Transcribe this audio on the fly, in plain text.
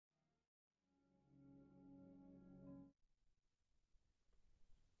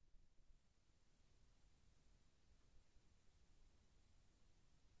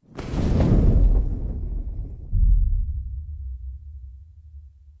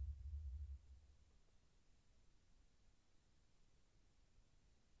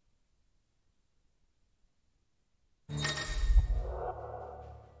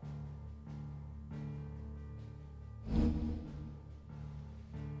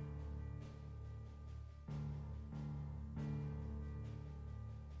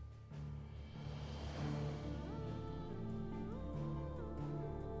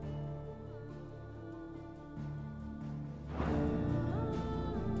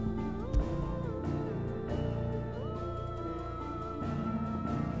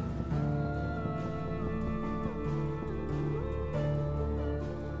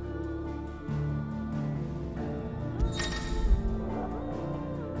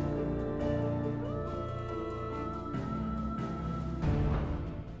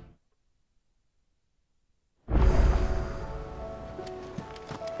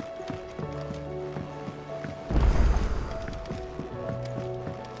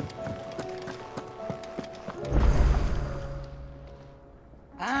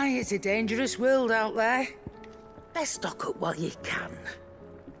It's a dangerous world out there. Best stock up while you can.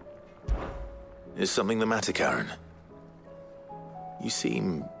 Is something the matter, Karen? You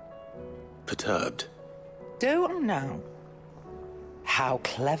seem perturbed. Do I know? How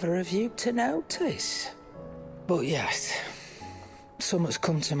clever of you to notice. But yes, something's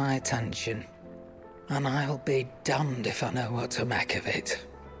come to my attention, and I'll be damned if I know what to make of it.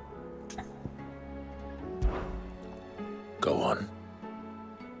 Go on.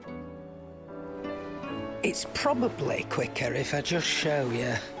 It's probably quicker if I just show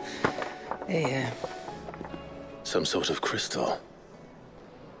you. Here. Some sort of crystal.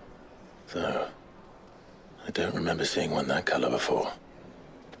 Though, I don't remember seeing one that colour before.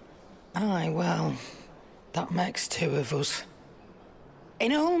 Aye, well, that makes two of us.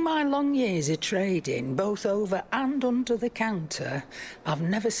 In all my long years of trading, both over and under the counter, I've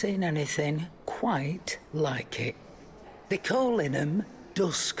never seen anything quite like it. They're calling them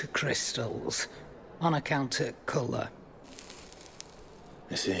dusk crystals, on account of colour.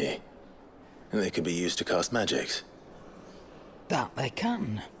 I see. And they could be used to cast magics. That they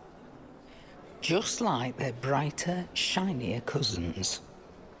can. Just like their brighter, shinier cousins.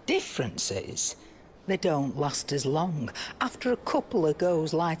 Difference is, they don't last as long. After a couple of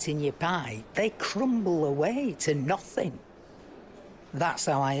goes lighting your pipe, they crumble away to nothing. That's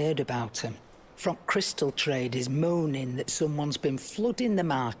how I heard about them. From crystal traders moaning that someone's been flooding the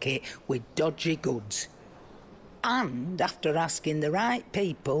market with dodgy goods. And after asking the right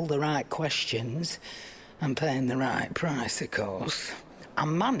people the right questions, and paying the right price, of course, I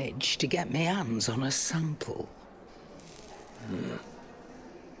managed to get my hands on a sample.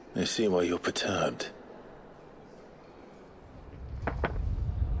 I see why you're perturbed.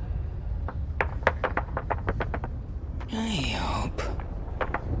 Hey, Hope.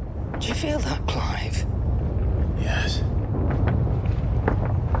 Do you feel that, Clive? Yes.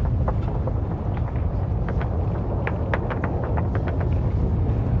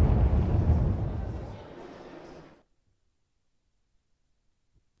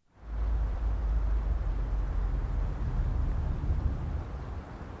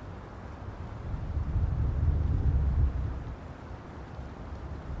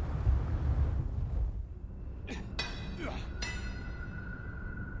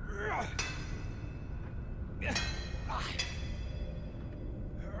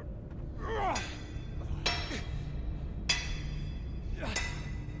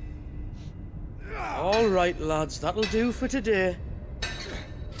 All right, lads, that'll do for today.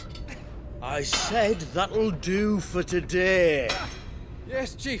 I said that'll do for today.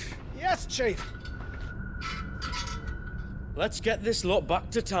 Yes, Chief. Yes, Chief. Let's get this lot back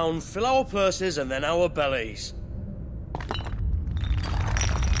to town, fill our purses and then our bellies.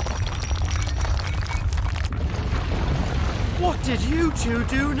 What did you two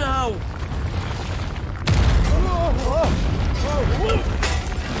do now?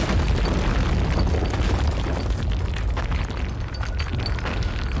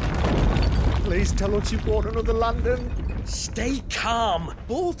 Please tell us you bought another lantern. Stay calm,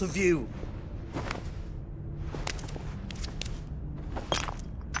 both of you.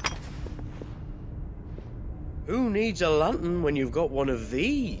 Who needs a lantern when you've got one of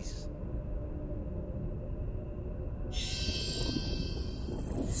these?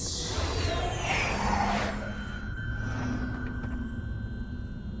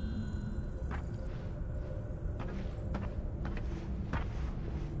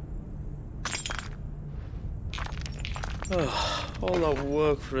 All that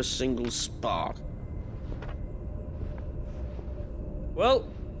work for a single spark. Well,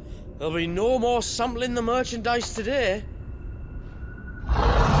 there'll be no more sampling the merchandise today.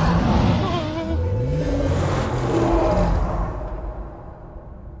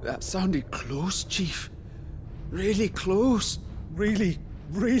 That sounded close, Chief. Really close. Really,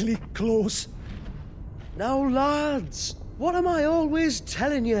 really close. Now, lads, what am I always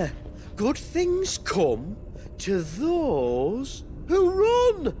telling you? Good things come to those who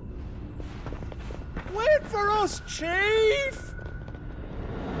run! Wait for us, Chief!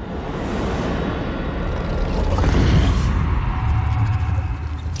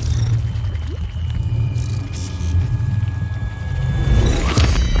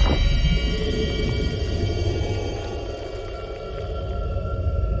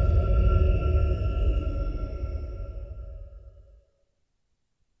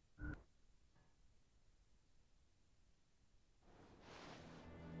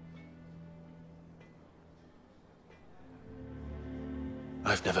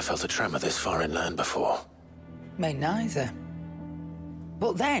 I've never felt a tremor this far inland before. Me neither.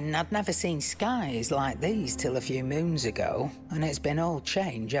 But then I'd never seen skies like these till a few moons ago, and it's been all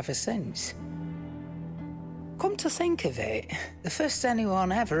change ever since. Come to think of it, the first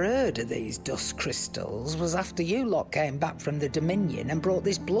anyone ever heard of these dust crystals was after you lot came back from the Dominion and brought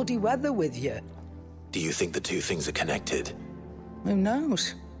this bloody weather with you. Do you think the two things are connected? Who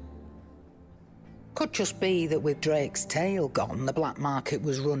knows? Could just be that with Drake's tail gone, the black market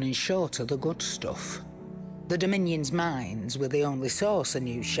was running short of the good stuff. The Dominion's mines were the only source of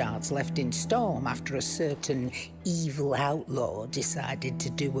new shards left in Storm after a certain evil outlaw decided to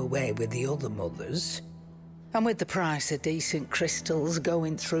do away with the other mothers. And with the price of decent crystals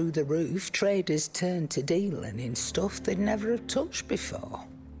going through the roof, traders turned to dealing in stuff they'd never have touched before.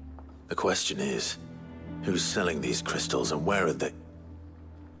 The question is, who's selling these crystals and where are they?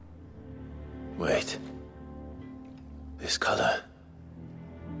 Wait. This color.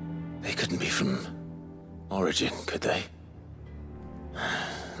 They couldn't be from Origin, could they?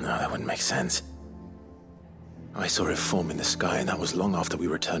 No, that wouldn't make sense. I saw it form in the sky, and that was long after we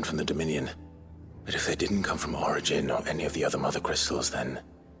returned from the Dominion. But if they didn't come from Origin or any of the other mother crystals, then...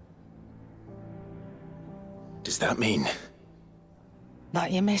 does that mean...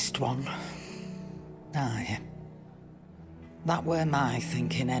 that you missed one? Aye. That were my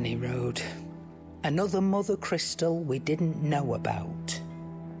thinking, any road. Another mother crystal we didn't know about.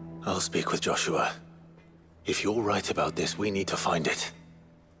 I'll speak with Joshua. If you're right about this, we need to find it.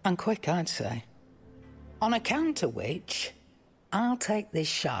 And quick, I'd say. On account of which, I'll take this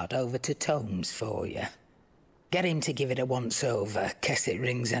shard over to Tomes for you. Get him to give it a once-over, case it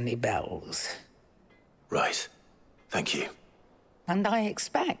rings any bells. Right. Thank you. And I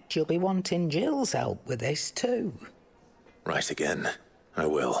expect you'll be wanting Jill's help with this, too. Right again. I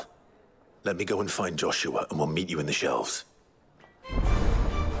will. Let me go and find Joshua, and we'll meet you in the shelves.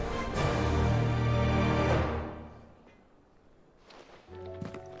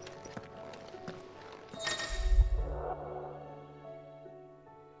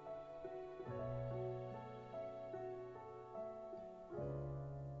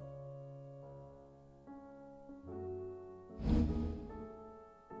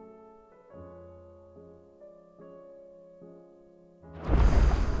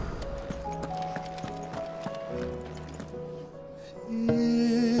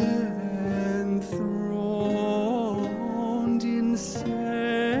 Enthroned in sable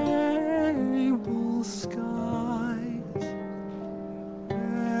skies,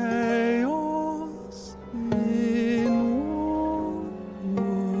 chaos in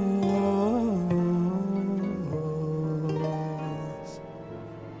wars.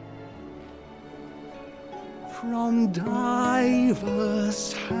 From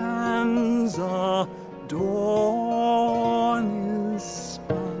diverse hands a dawn is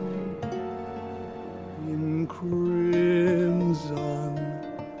spun in crimson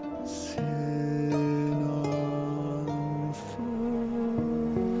sin unfurls.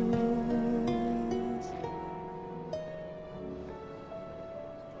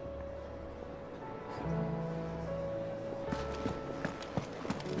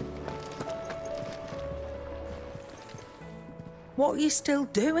 What are you still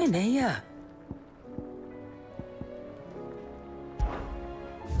doing here?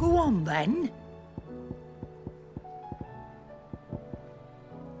 Go on, then.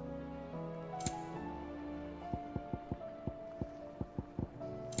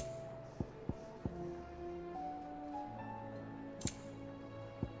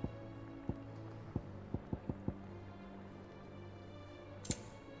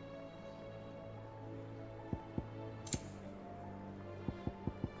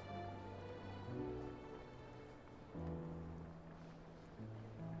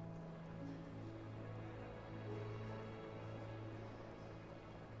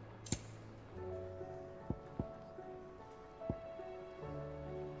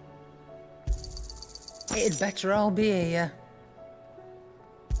 It'd better all be here.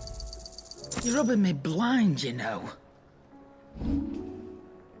 You're rubbing me blind, you know.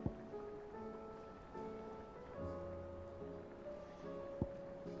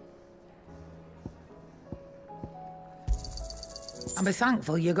 I'll be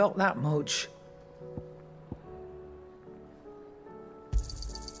thankful you got that much.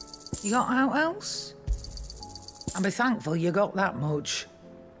 You got out else? I'll be thankful you got that much.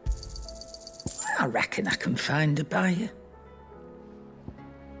 I reckon I can find a buyer.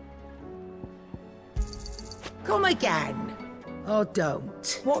 Come again. Or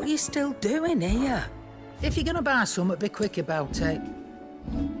don't. What are you still doing here? If you're gonna buy something, be quick about it.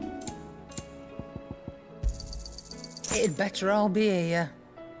 It'd better all be here.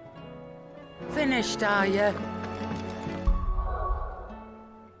 Finished, are you?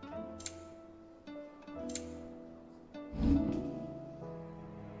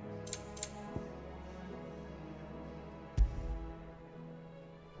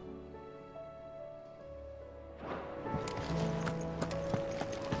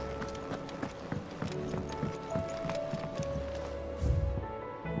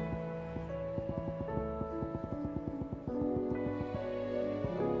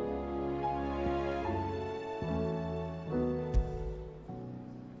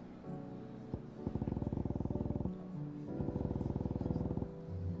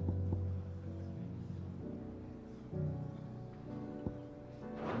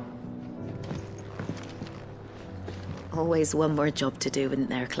 Always one more job to do, isn't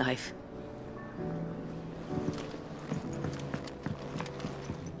there, Clive?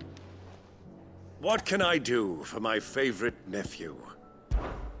 What can I do for my favorite nephew?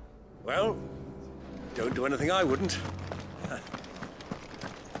 Well, don't do anything I wouldn't.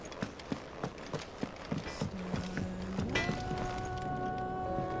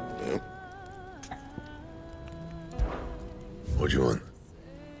 What do you want?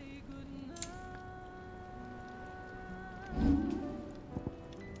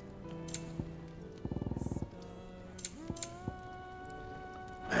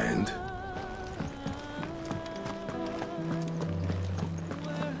 And?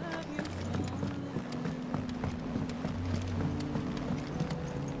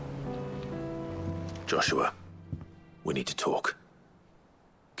 Joshua, we need to talk.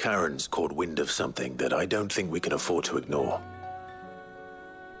 Karen's caught wind of something that I don't think we can afford to ignore.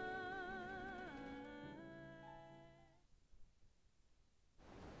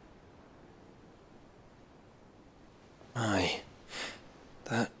 Aye,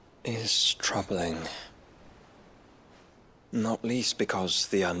 that is troubling. Not least because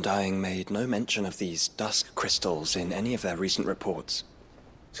the Undying made no mention of these dusk crystals in any of their recent reports.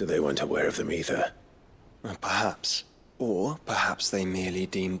 So they weren't aware of them either. Perhaps. Or perhaps they merely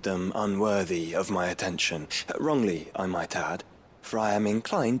deemed them unworthy of my attention. Wrongly, I might add, for I am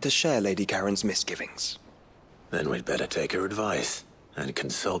inclined to share Lady Karen's misgivings. Then we'd better take her advice and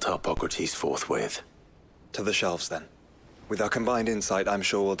consult Hippocrates forthwith. To the shelves, then. With our combined insight, I'm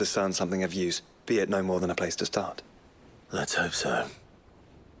sure we'll discern something of use, be it no more than a place to start. Let's hope so.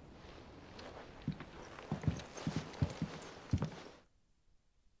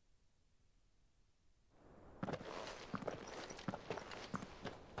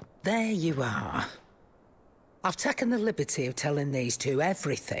 There you are. I've taken the liberty of telling these two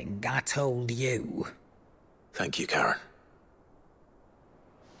everything I told you. Thank you, Karen.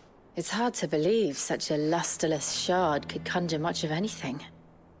 It's hard to believe such a lusterless shard could conjure much of anything.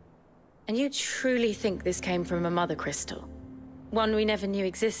 And you truly think this came from a mother crystal? One we never knew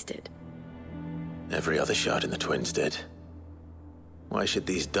existed? Every other shard in the Twins did. Why should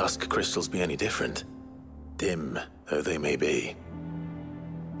these dusk crystals be any different? Dim though they may be.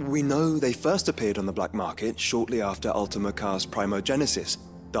 We know they first appeared on the black market shortly after Ultima Car's primogenesis,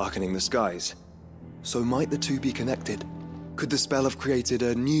 darkening the skies. So might the two be connected? Could the spell have created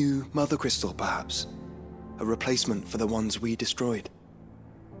a new mother crystal, perhaps? A replacement for the ones we destroyed?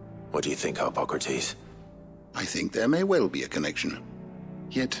 What do you think, Hippocrates? I think there may well be a connection.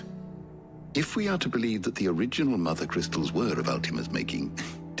 Yet, if we are to believe that the original mother crystals were of Ultima's making,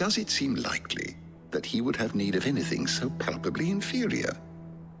 does it seem likely that he would have need of anything so palpably inferior?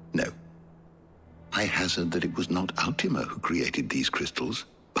 No. I hazard that it was not Ultima who created these crystals,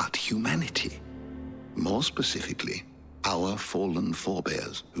 but humanity. More specifically, our fallen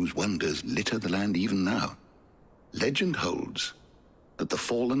forebears, whose wonders litter the land even now. Legend holds that the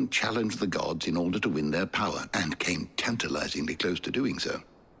fallen challenged the gods in order to win their power, and came tantalizingly close to doing so.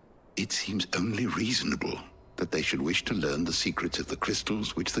 It seems only reasonable that they should wish to learn the secrets of the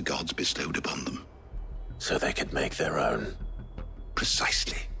crystals which the gods bestowed upon them. So they could make their own.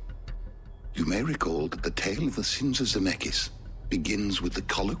 Precisely. You may recall that the tale of the sins of Zemeckis begins with the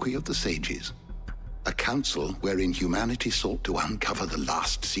colloquy of the sages, a council wherein humanity sought to uncover the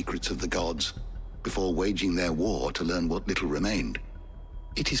last secrets of the gods before waging their war to learn what little remained.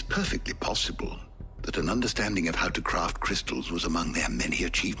 It is perfectly possible that an understanding of how to craft crystals was among their many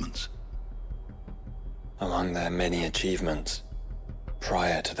achievements. Among their many achievements,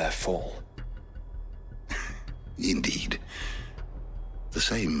 prior to their fall. Indeed. The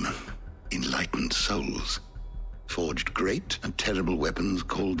same enlightened souls forged great and terrible weapons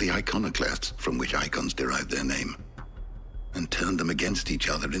called the iconoclasts, from which icons derived their name, and turned them against each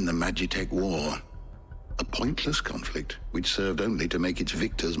other in the Magitech War. A pointless conflict which served only to make its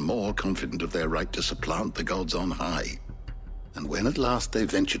victors more confident of their right to supplant the gods on high. And when at last they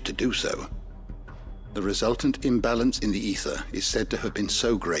ventured to do so, the resultant imbalance in the ether is said to have been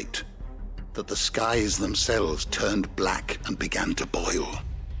so great that the skies themselves turned black and began to boil.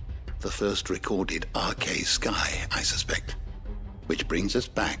 The first recorded Arcade sky, I suspect. Which brings us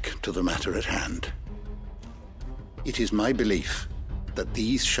back to the matter at hand. It is my belief that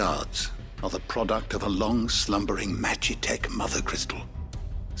these shards are the product of a long-slumbering Magitech mother crystal,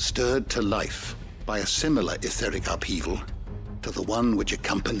 stirred to life by a similar etheric upheaval to the one which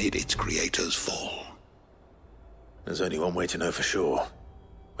accompanied its creator's fall. There's only one way to know for sure.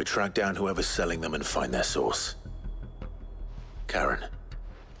 We track down whoever's selling them and find their source. Karen,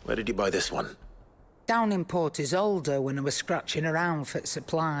 where did you buy this one? Down in Port Isolde when I was scratching around for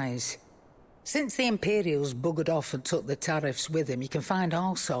supplies. Since the Imperials buggered off and took the tariffs with them, you can find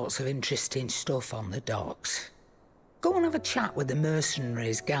all sorts of interesting stuff on the docks. Go and have a chat with the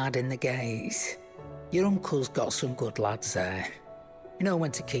mercenaries guarding the gates. Your uncle's got some good lads there. You know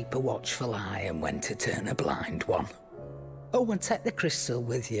when to keep a watchful eye and when to turn a blind one. Oh, and take the crystal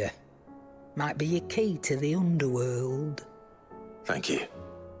with you. Might be your key to the underworld. Thank you.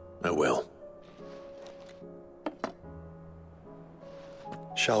 I will.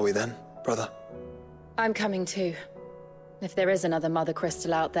 Shall we then, brother? I'm coming too. If there is another Mother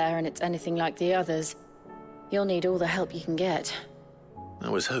Crystal out there and it's anything like the others, you'll need all the help you can get. I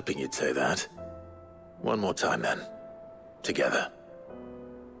was hoping you'd say that. One more time then. Together.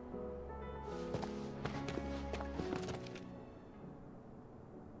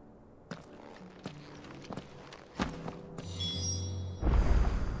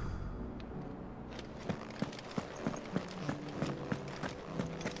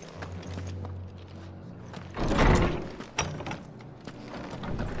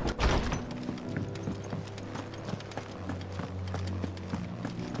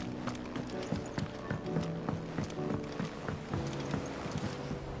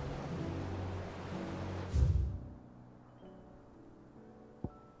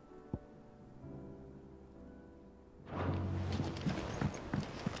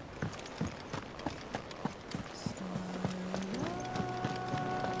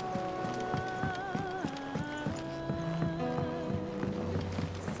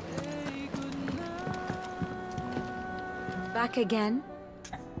 Back again?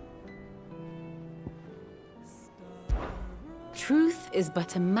 Truth is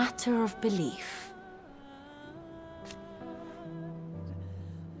but a matter of belief.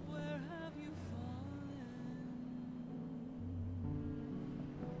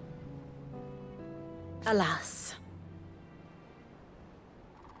 Alas.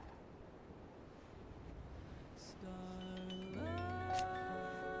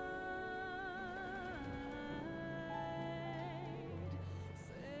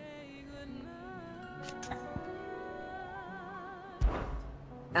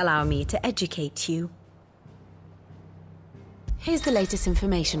 Allow me to educate you. Here's the latest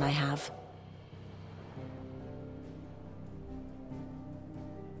information I have.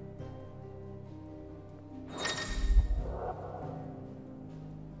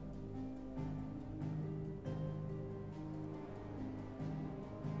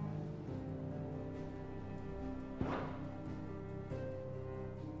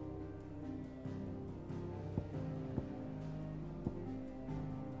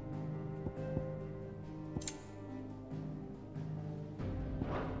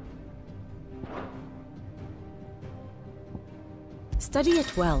 Study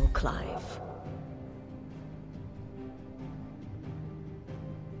it well, Clive.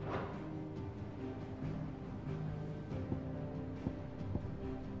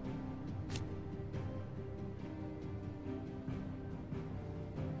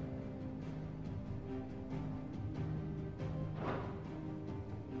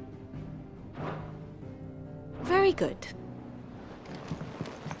 Very good.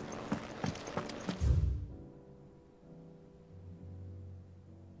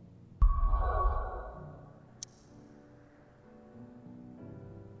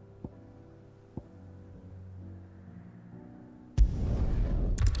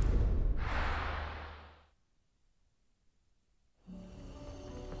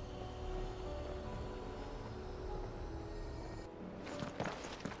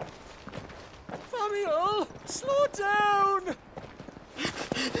 Samuel, slow down!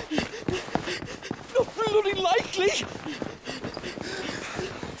 Not bloody likely!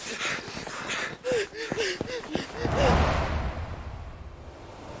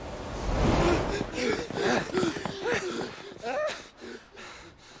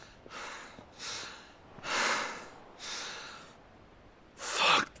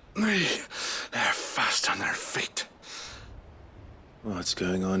 Fuck me. They're fast on their feet. What's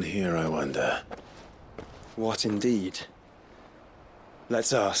going on here, I wonder? What indeed?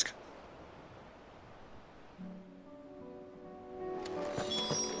 Let's ask.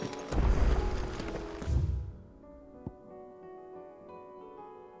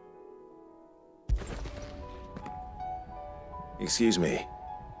 Excuse me.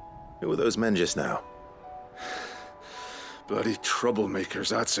 Who were those men just now? Bloody troublemakers,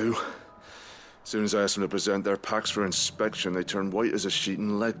 that's who. As soon as I asked them to present their packs for inspection, they turned white as a sheet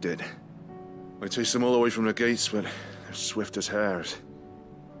and legged it. I chased them all away from the gates, but they're swift as hares.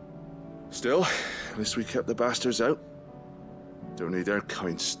 Still, at least we kept the bastards out. Don't need their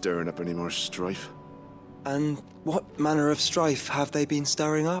kind stirring up any more strife. And what manner of strife have they been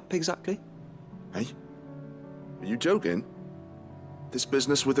stirring up, exactly? Hey? Are you joking? This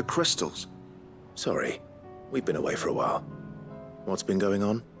business with the crystals? Sorry, we've been away for a while. What's been going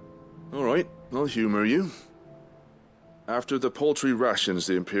on? All right, I'll humor you. After the paltry rations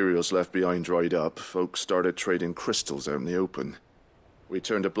the Imperials left behind dried up, folks started trading crystals out in the open. We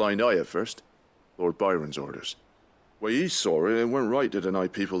turned a blind eye at first. Lord Byron's orders. Way he saw it, it weren't right to deny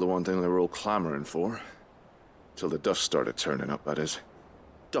people the one thing they were all clamoring for. Till the dust started turning up, that is.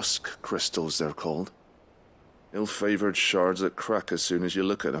 Dusk crystals, they're called. Ill-favored shards that crack as soon as you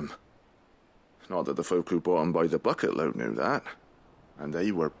look at them. Not that the folk who bought them by the bucket load knew that. And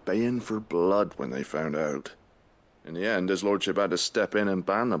they were baying for blood when they found out. In the end, his lordship had to step in and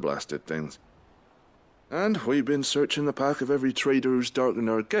ban the blasted things. And we've been searching the pack of every trader who's darkened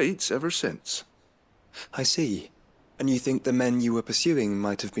our gates ever since. I see. And you think the men you were pursuing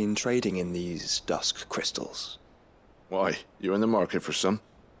might have been trading in these dusk crystals? Why? You're in the market for some.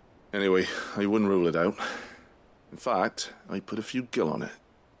 Anyway, I wouldn't rule it out. In fact, I put a few gil on it.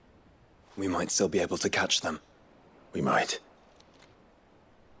 We might still be able to catch them. We might.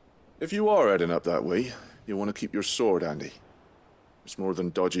 If you are heading up that way, you want to keep your sword handy. There's more than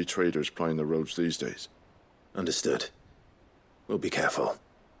dodgy traders plying the roads these days. Understood. We'll be careful.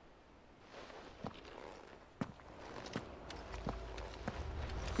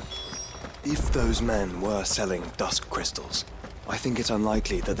 If those men were selling dusk crystals, I think it's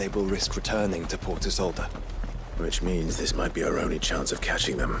unlikely that they will risk returning to Port Isolde. Which means this might be our only chance of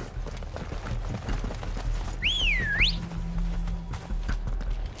catching them.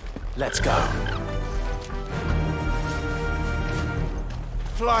 Let's go.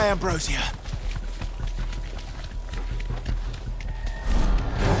 Fly, Ambrosia.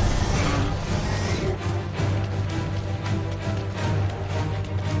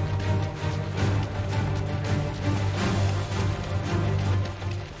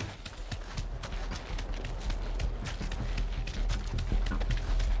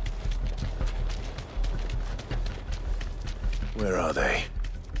 Where are they?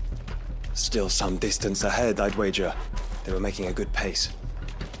 Still some distance ahead, I'd wager. They were making a good pace.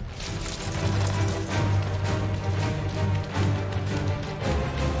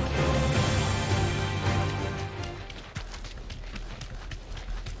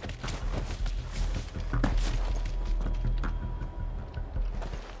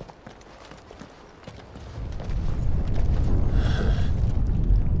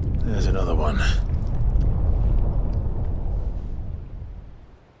 There's another one.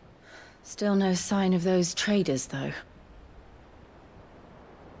 Still no sign of those traders, though.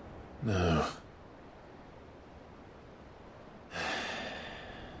 No.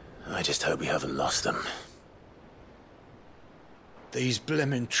 I just hope we haven't lost them. These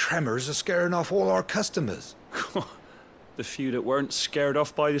blimmin' tremors are scaring off all our customers. The few that weren't scared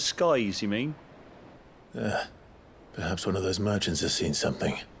off by the skies, you mean? Perhaps one of those merchants has seen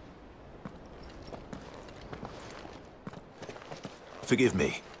something. Forgive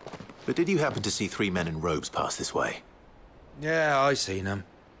me, but did you happen to see 3 men in robes pass this way? Yeah, I seen them.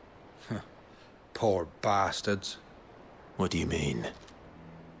 Poor bastards. What do you mean?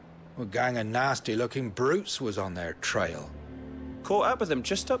 A gang of nasty-looking brutes was on their trail. Caught up with them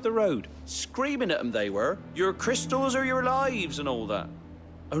just up the road, screaming at them they were. Your crystals are your lives and all that.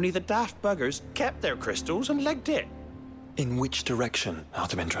 Only the daft buggers kept their crystals and legged it. In which direction,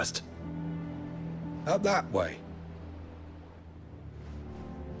 out of interest? Up that way.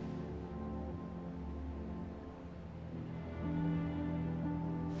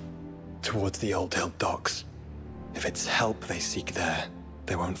 Towards the Old Hill docks. If it's help they seek there,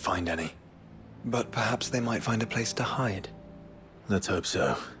 they won't find any. But perhaps they might find a place to hide. Let's hope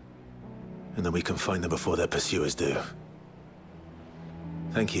so. And that we can find them before their pursuers do.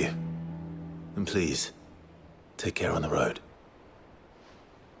 Thank you. And please, take care on the road.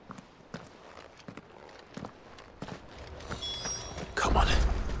 Come on.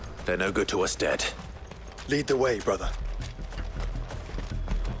 They're no good to us dead. Lead the way, brother.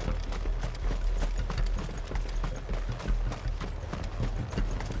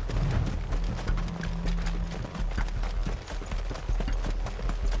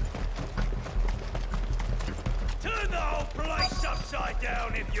 Turn the whole place upside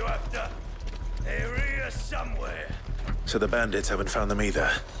down if you have to. They're here somewhere. So the bandits haven't found them either.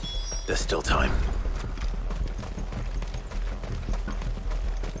 There's still time.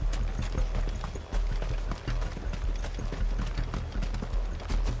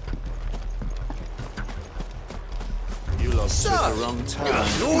 You lot took the wrong turn.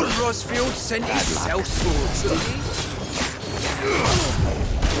 Lord Rosfield sent his sellswords to me.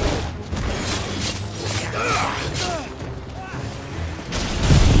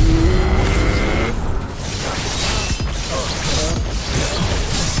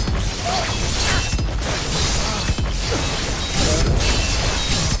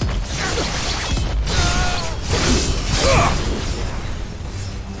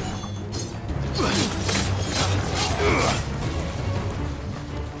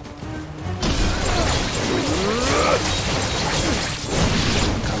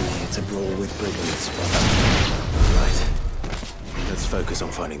 brigands. Right. Let's focus on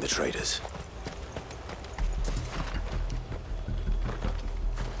finding the traitors.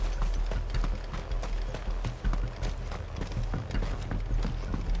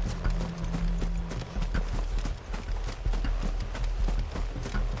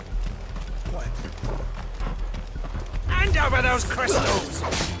 Hand over those crystals!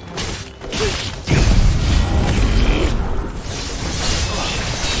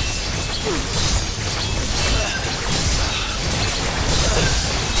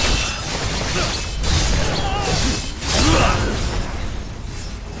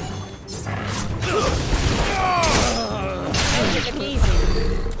 Take it easy.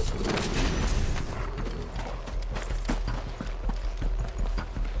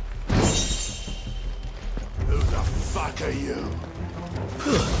 Who the fuck are you?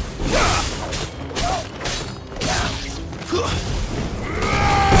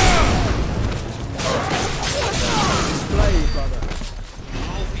 Display, brother.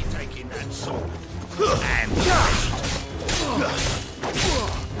 I'll be taking that sword. And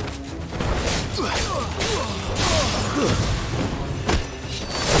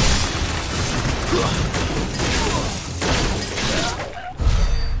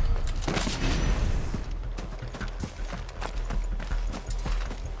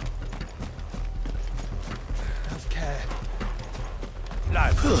Have care.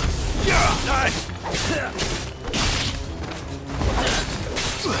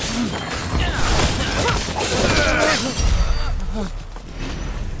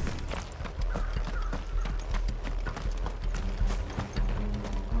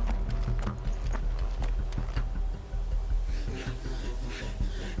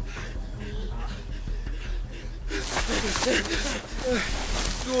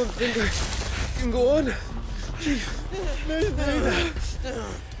 Don't think I can go on. Chief, neither.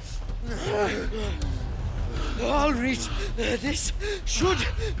 I'll reach. This should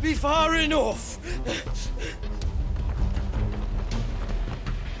be far enough.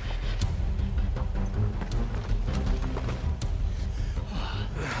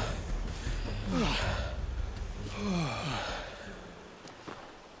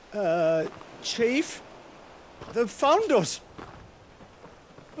 Chief? They've found us.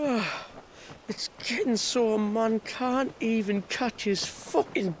 It's getting so a man can't even catch his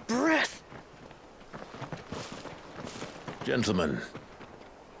fucking breath. Gentlemen,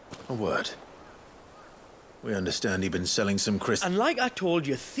 a word. We understand you've been selling some crystals. And like I told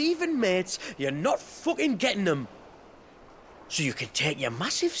your thieving mates, you're not fucking getting them. So you can take your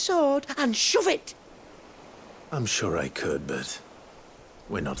massive sword and shove it. I'm sure I could, but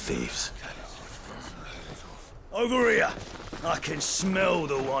we're not thieves. over here. I can smell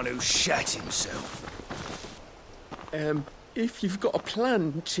the one who shat himself. If you've got a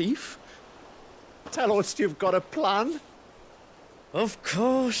plan, Chief. Tell us you've got a plan. Of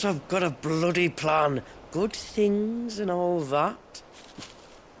course I've got a bloody plan. Good things and all that.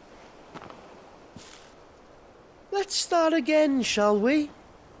 Let's start again, shall we?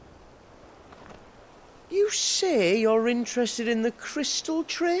 You say you're interested in the crystal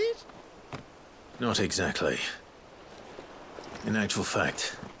trade? Not exactly. In actual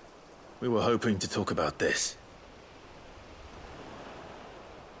fact, we were hoping to talk about this.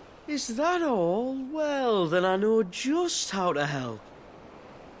 Is that all? Well, then I know just how to help.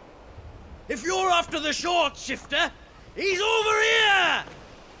 If you're after the short shifter, he's over here!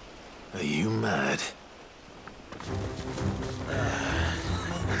 Are you mad?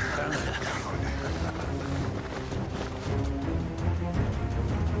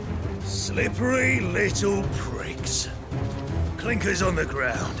 Slippery little pricks. Clinkers on the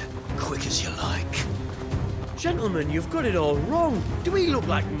ground, quick as you like. Gentlemen, you've got it all wrong. Do we look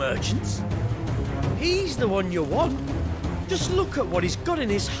like merchants? He's the one you want. Just look at what he's got in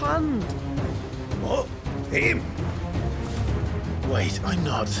his hand. What? Him? Wait, I'm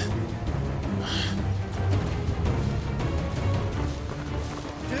not.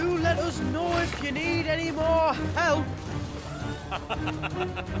 Do let us know if you need any more help.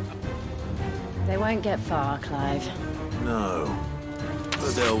 They won't get far, Clive. No.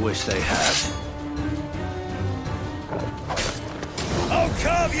 But they'll wish they had. I'll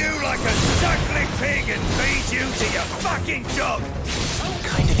carve you like a suckling pig and feed you to your fucking dog!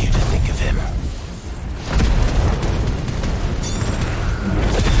 Kind of you to think of him.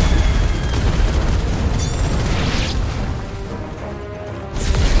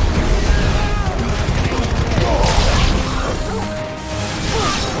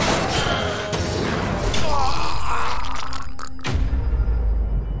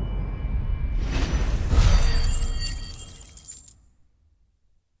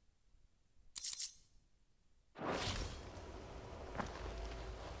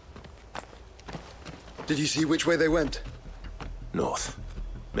 Did you see which way they went? North.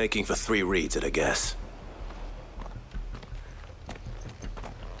 Making for 3 reeds at a guess.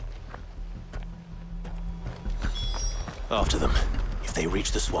 After them. If they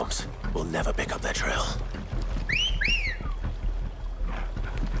reach the swamps, we'll never pick up their trail.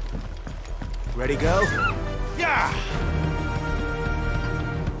 Ready, go? Yeah!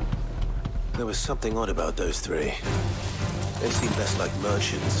 There was something odd about those 3. They seemed less like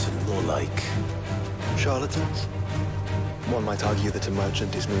merchants and more like... charlatans? One might argue that a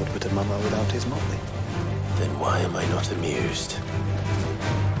merchant is naught but a mummer without his motley. Then why am I not amused?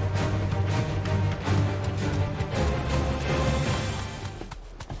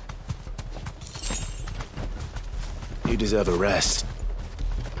 You deserve a rest.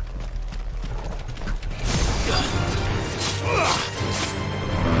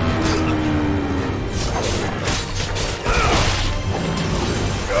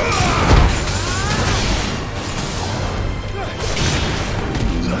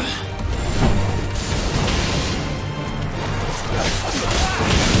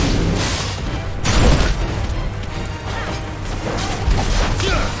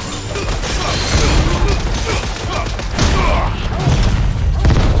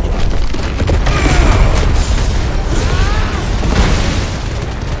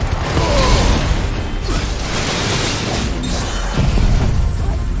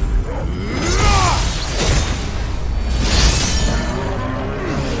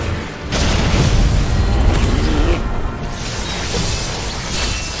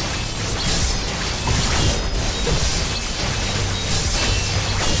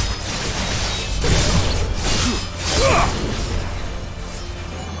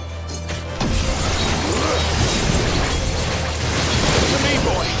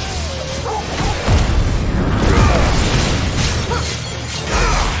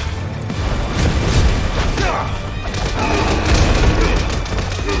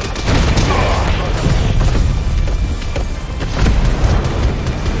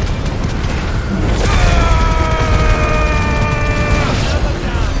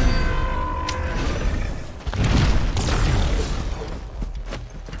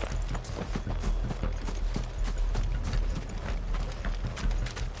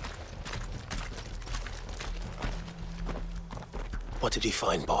 What did he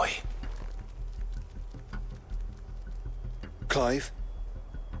find, boy? Clive,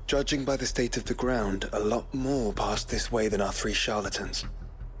 judging by the state of the ground, a lot more passed this way than our 3 charlatans.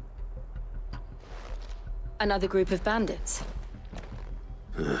 Another group of bandits?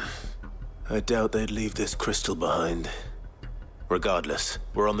 I doubt they'd leave this crystal behind. Regardless,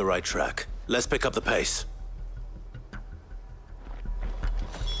 we're on the right track. Let's pick up the pace.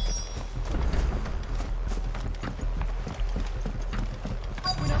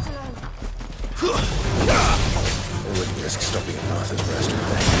 I wouldn't risk stopping at Martha's Rest, would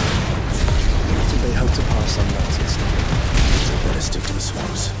they? Did they hope to pass unnoticed? So better stick to the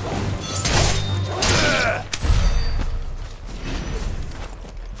swamps.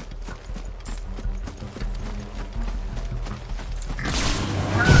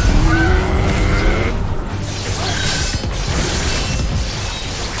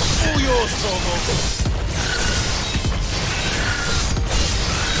 All yours, Torgal.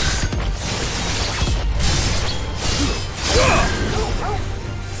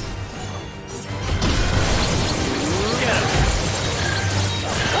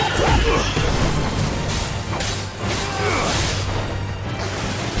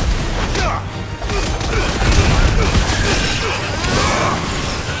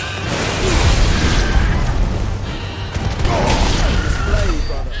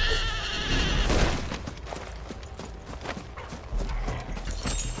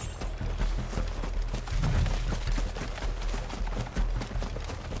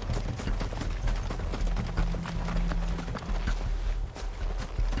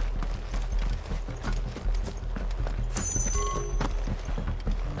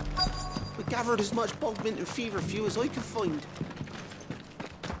 Gathered as much bogmint and feverfew as I could find.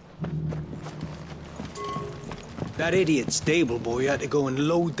 That idiot stable boy had to go and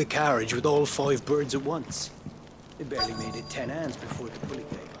load the carriage with all 5 birds at once. They barely made it 10 hands before the pulley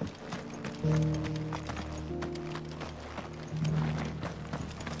came.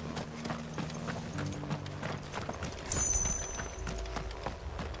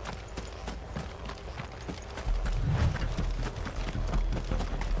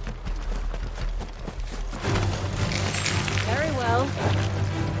 Very well.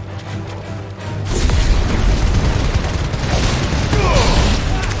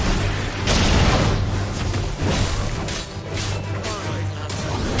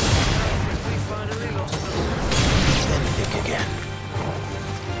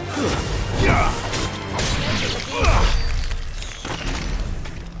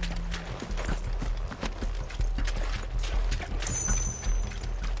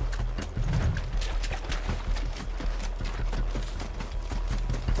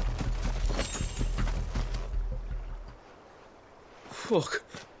 cook.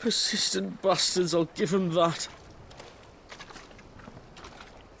 Persistent bastards, I'll give 'em that.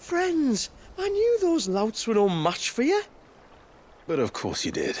 Friends, I knew those louts were no match for you. But of course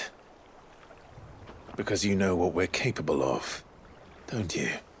you did. Because you know what we're capable of, don't you?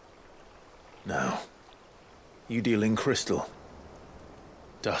 Now, you deal in crystal.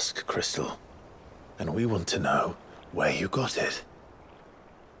 Dusk crystal. And we want to know where you got it.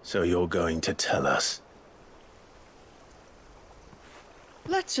 So you're going to tell us?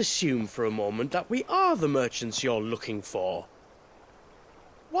 Let's assume for a moment that we are the merchants you're looking for.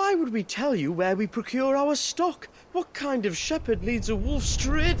 Why would we tell you where we procure our stock? What kind of shepherd leads a wolf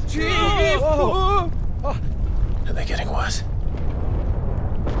straight? Are they getting worse?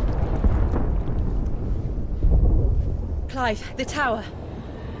 Clive, the tower.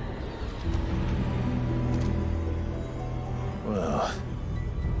 Well,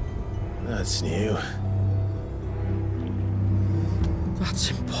 that's new.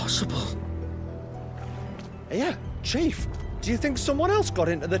 That's impossible. Yeah, Chief. Do you think someone else got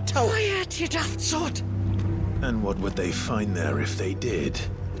into the tower? Quiet, you daft sod! And what would they find there if they did?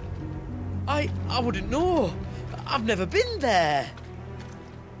 I wouldn't know. I've never been there.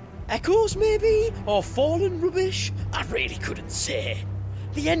 Echoes, maybe? Or fallen rubbish? I really couldn't say.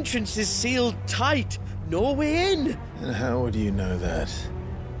 The entrance is sealed tight. No way in. And how would you know that,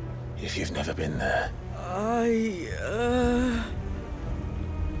 if you've never been there?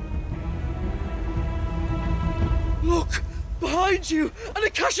 Look! Behind you! An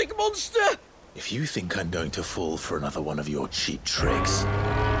Akashic monster! If you think I'm going to fall for another one of your cheap tricks...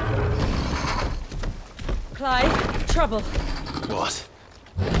 Clive, trouble. What?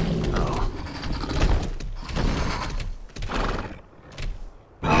 Oh.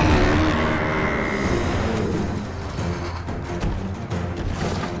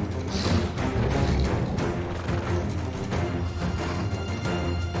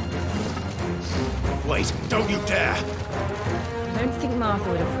 Wait, don't you dare! I don't think Martha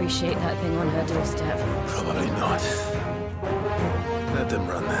would appreciate that thing on her doorstep. Probably not. Let them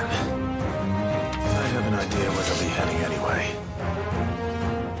run then. I have an idea where they'll be heading anyway.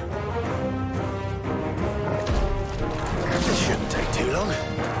 This shouldn't take too long.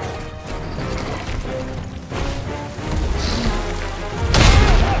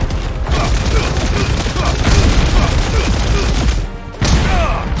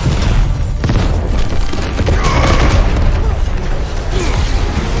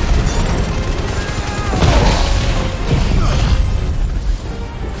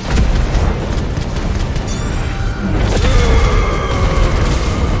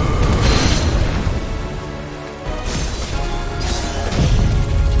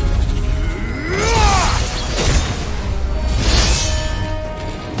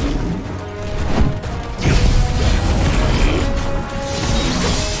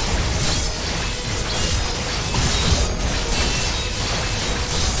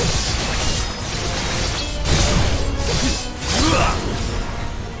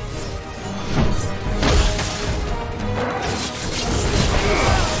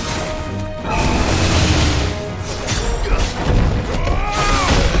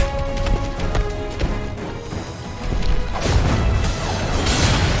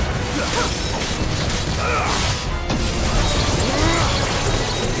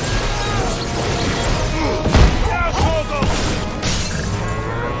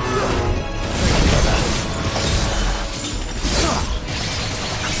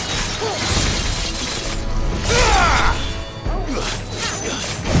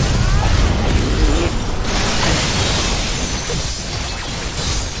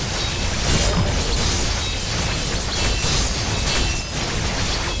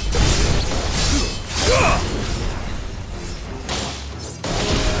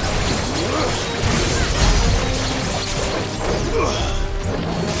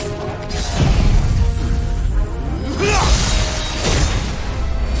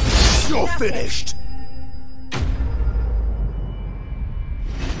 You're finished!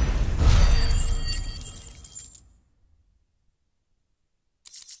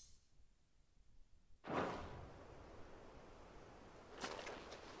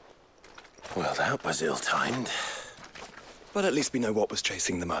 Well, that was ill-timed. But at least we know what was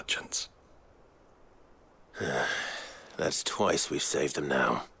chasing the merchants. That's twice we've saved them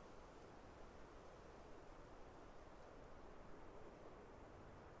now.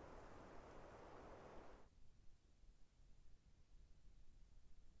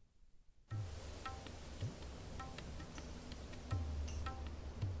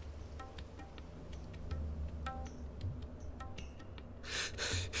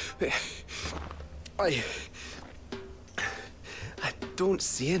 don't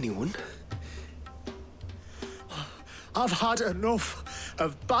see anyone. I've had enough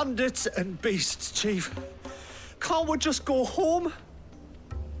of bandits and beasts, Chief. Can't we just go home?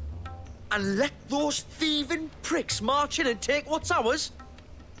 And let those thieving pricks march in and take what's ours?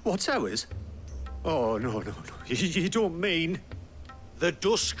 What's ours? Oh, no. You don't mean... The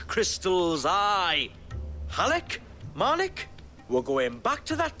dusk crystals, aye. Halleck, Marnik, we're going back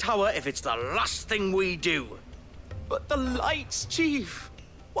to that tower if it's the last thing we do. But the lights, Chief.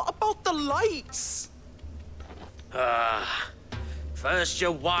 What about the lights? First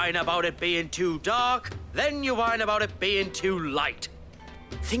you whine about it being too dark, then you whine about it being too light.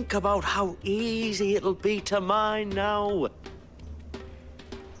 Think about how easy it'll be to mine now.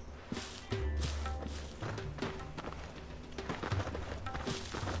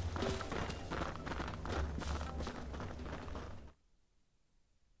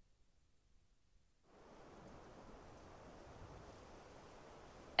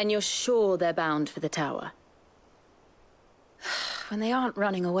 And you're sure they're bound for the tower? When they aren't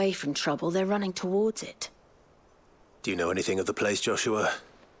running away from trouble, they're running towards it. Do you know anything of the place, Joshua?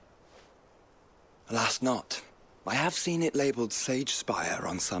 Alas, not. I have seen it labelled Sage Spire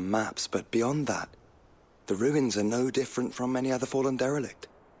on some maps, but beyond that, the ruins are no different from any other fallen derelict.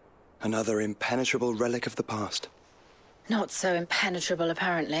 Another impenetrable relic of the past. Not so impenetrable,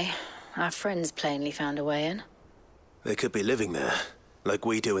 apparently. Our friends plainly found a way in. They could be living there, like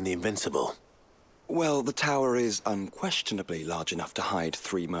we do in the Invincible. Well, the tower is unquestionably large enough to hide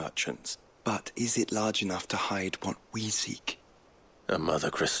 3 merchants. But is it large enough to hide what we seek? A mother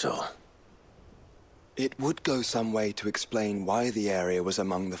crystal. It would go some way to explain why the area was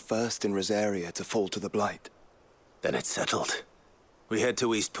among the first in Rosaria to fall to the Blight. Then it's settled. We head to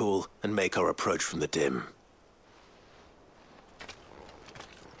Eastpool and make our approach from the dim.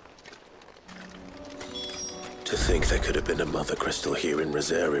 To think there could have been a mother crystal here in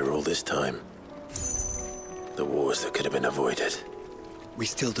Rosaria all this time. The wars that could have been avoided. We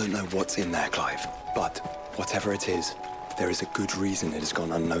still don't know what's in there, Clive. But whatever it is, there is a good reason it has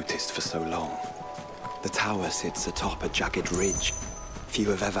gone unnoticed for so long. The tower sits atop a jagged ridge. Few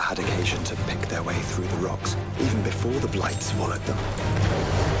have ever had occasion to pick their way through the rocks, even before the Blight swallowed them.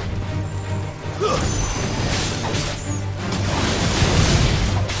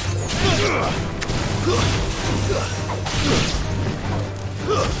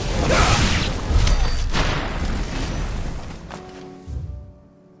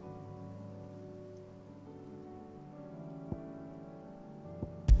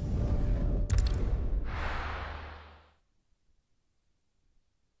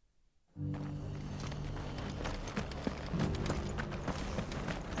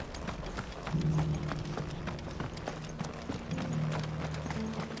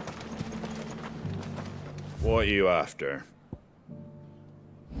 What are you after?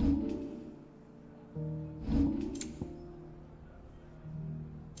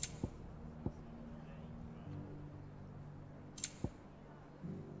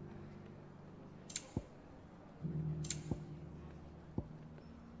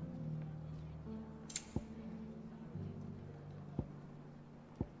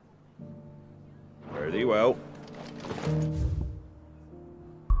 Very well.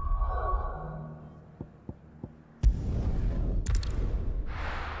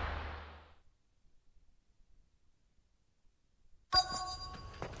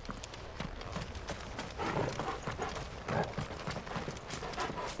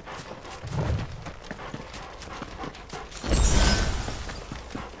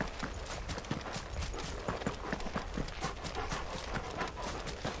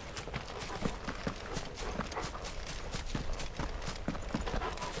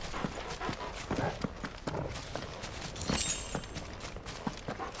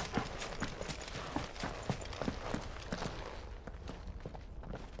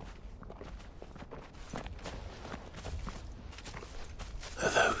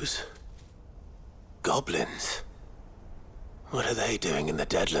 Goblins? What are they doing in the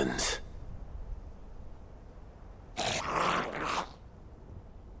Deadlands?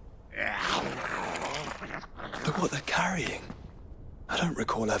 Look what they're carrying. I don't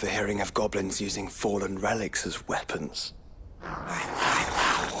recall ever hearing of goblins using fallen relics as weapons.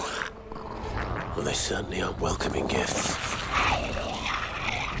 Well, they certainly aren't welcoming gifts.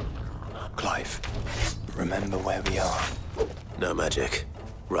 Clive, remember where we are. No magic.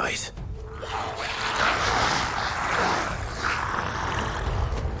 Right.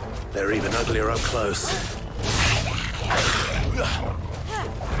 They're even uglier up close.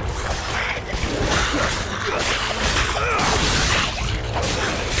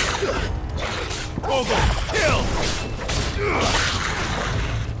 Bogle, kill!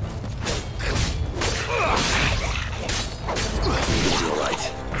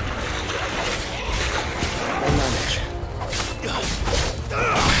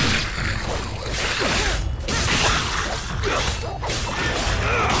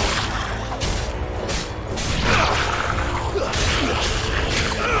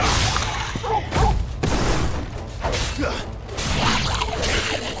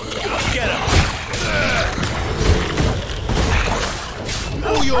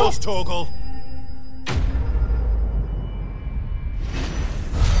 yours, Torgal.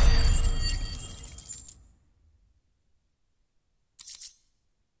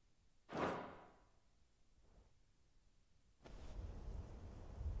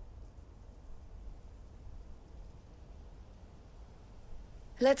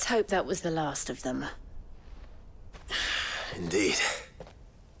 Let's hope that was the last of them. Indeed.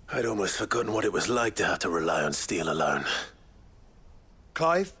 I'd almost forgotten what it was like to have to rely on steel alone.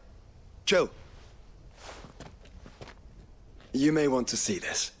 Clive? Jill? You may want to see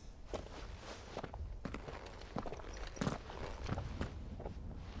this.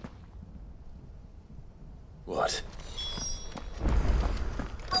 What?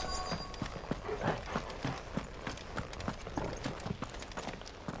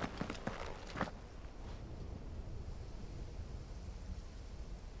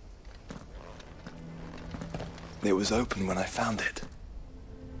 It was open when I found it.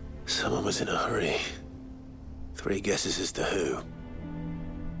 Someone was in a hurry. 3 guesses as to who.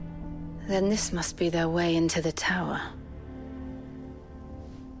 Then this must be their way into the tower.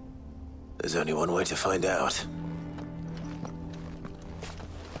 There's only one way to find out.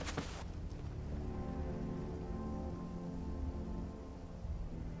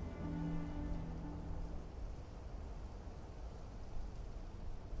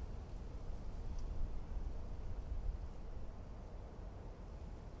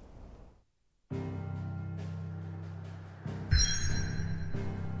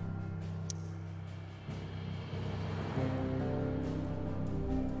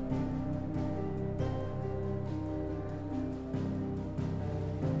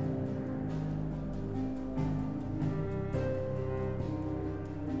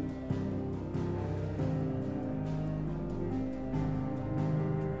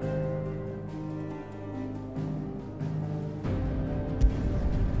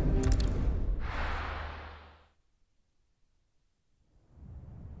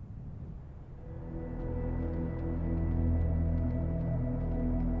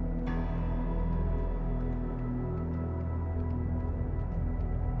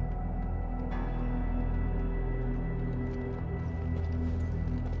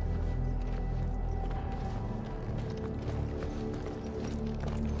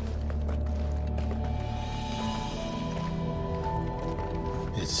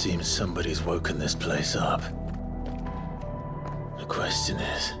 It seems somebody's woken this place up. The question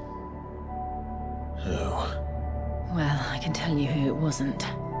is... who? Well, I can tell you who it wasn't.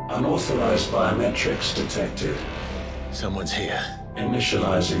 Unauthorized biometrics detected. Someone's here.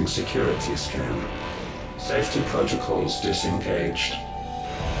 Initializing security scan. Safety protocols disengaged.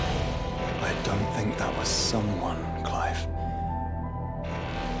 I don't think that was someone, Clive.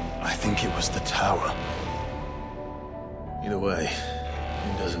 I think it was the tower. Either way,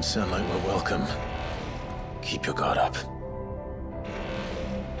 it doesn't sound like we're welcome. Keep your guard up.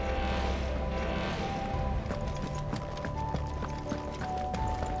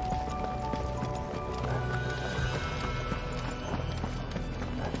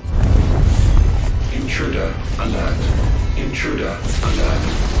 Intruder alert. Intruder alert.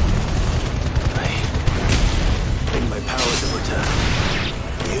 I think my powers have returned.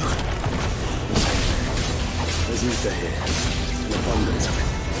 You? There's ether here. An abundance of it.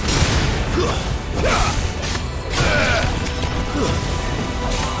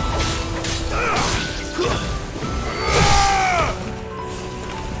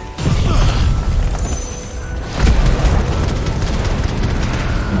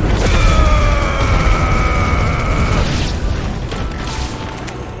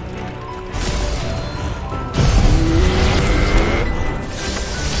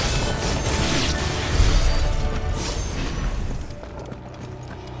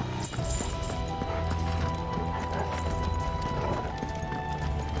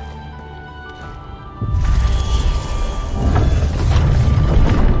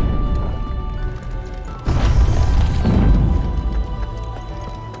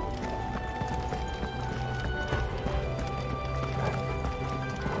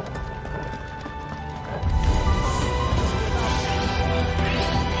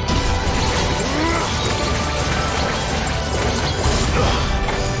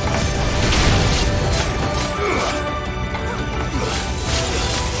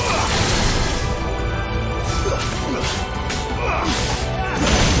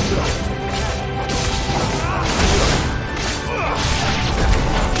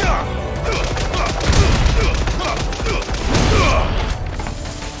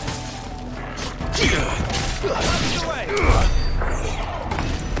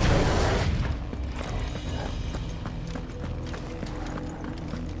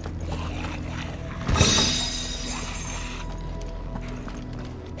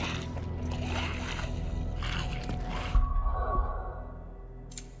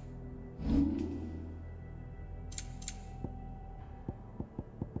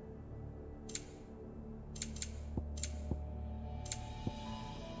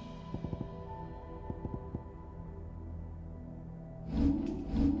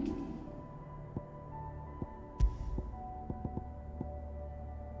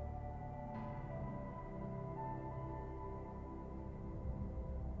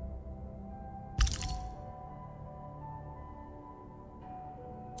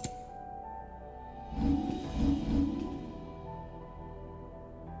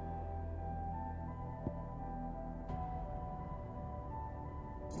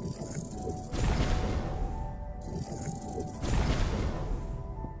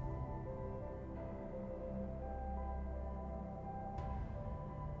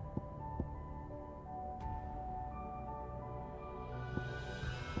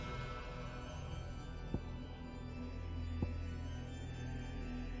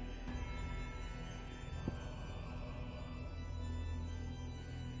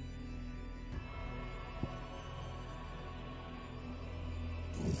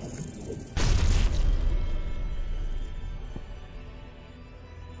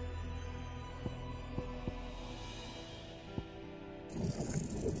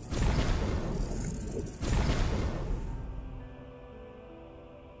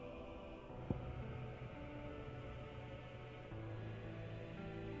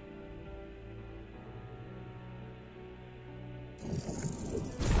 More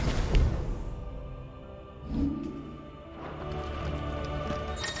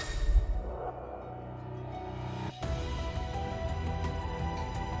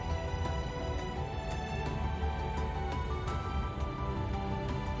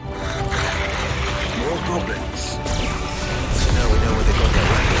goblins. So now we know where they got their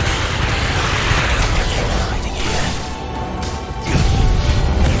weapons. Hiding here.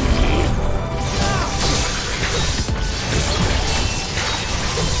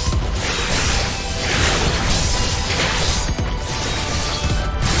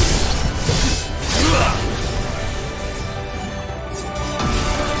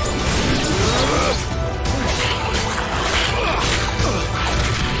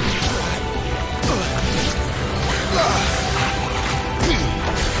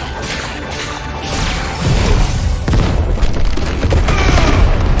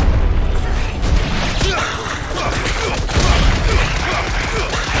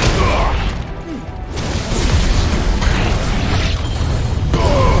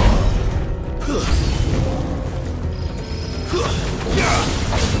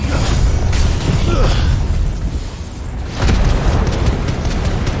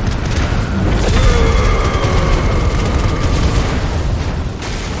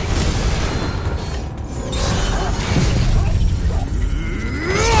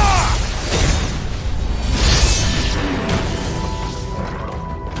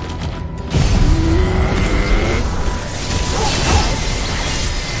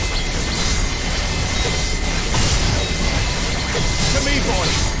 To me, boy.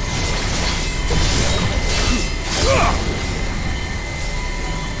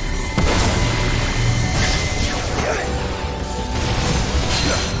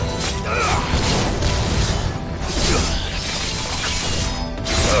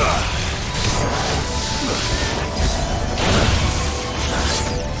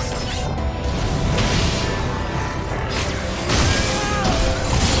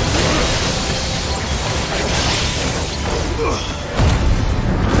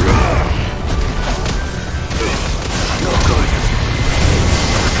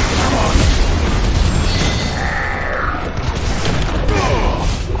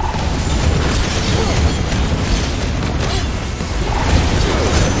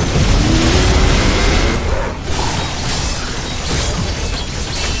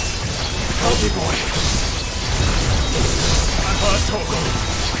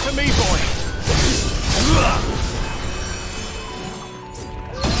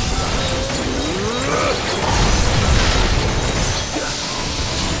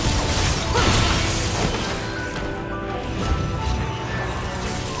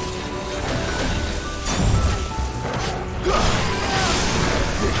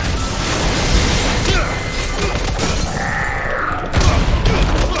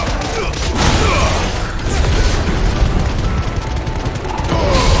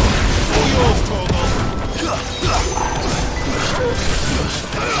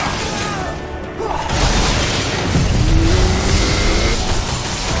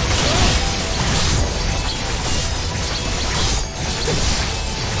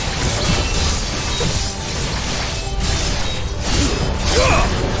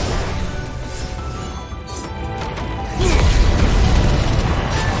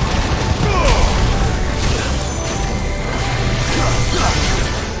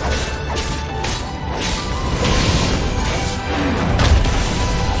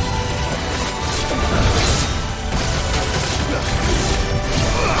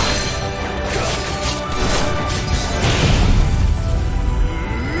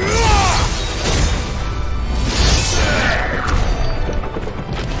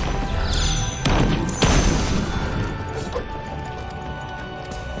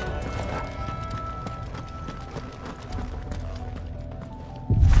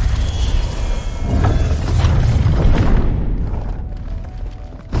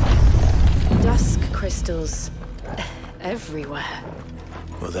 Crystals everywhere.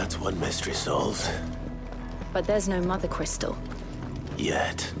 Well, that's one mystery solved. But there's no mother crystal.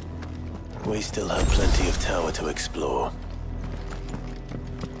 Yet. We still have plenty of tower to explore.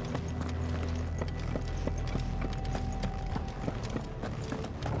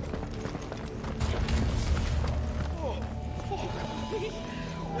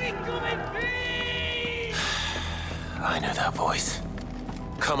 I know that voice.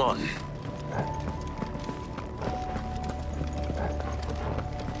 Come on.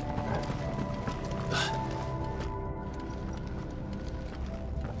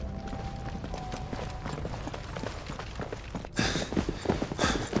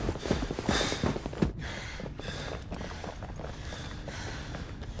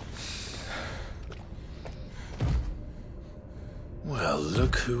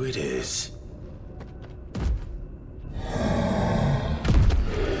 look who it is.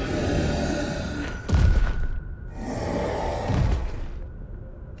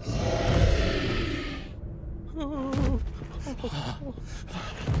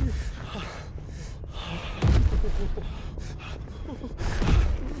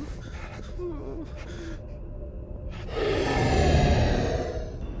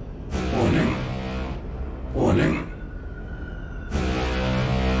 Warning. Warning.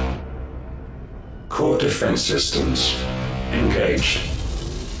 Core defense systems engaged.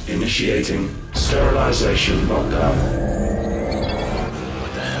 Initiating sterilization lockdown.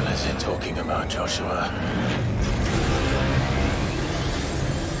 What the hell is it talking about, Joshua?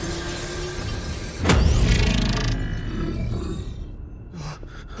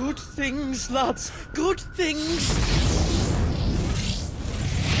 Good things, lads. Good things.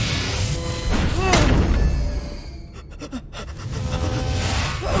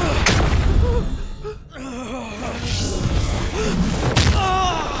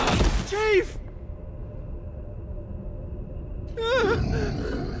 Chief!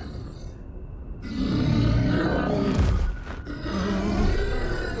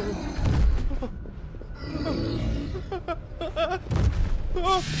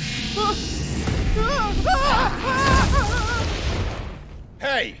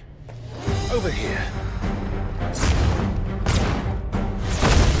 Hey! Over here.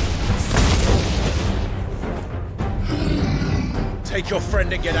 Take your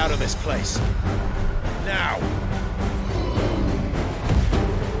friend and get out of this place. Now!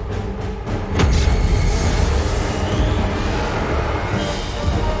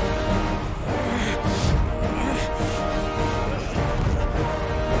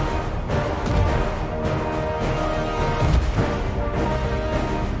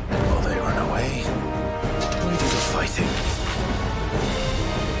 Will they run away? We do the fighting.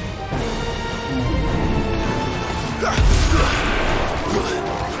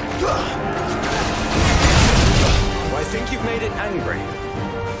 I think you've made it angry.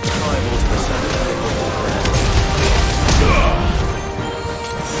 Liable to the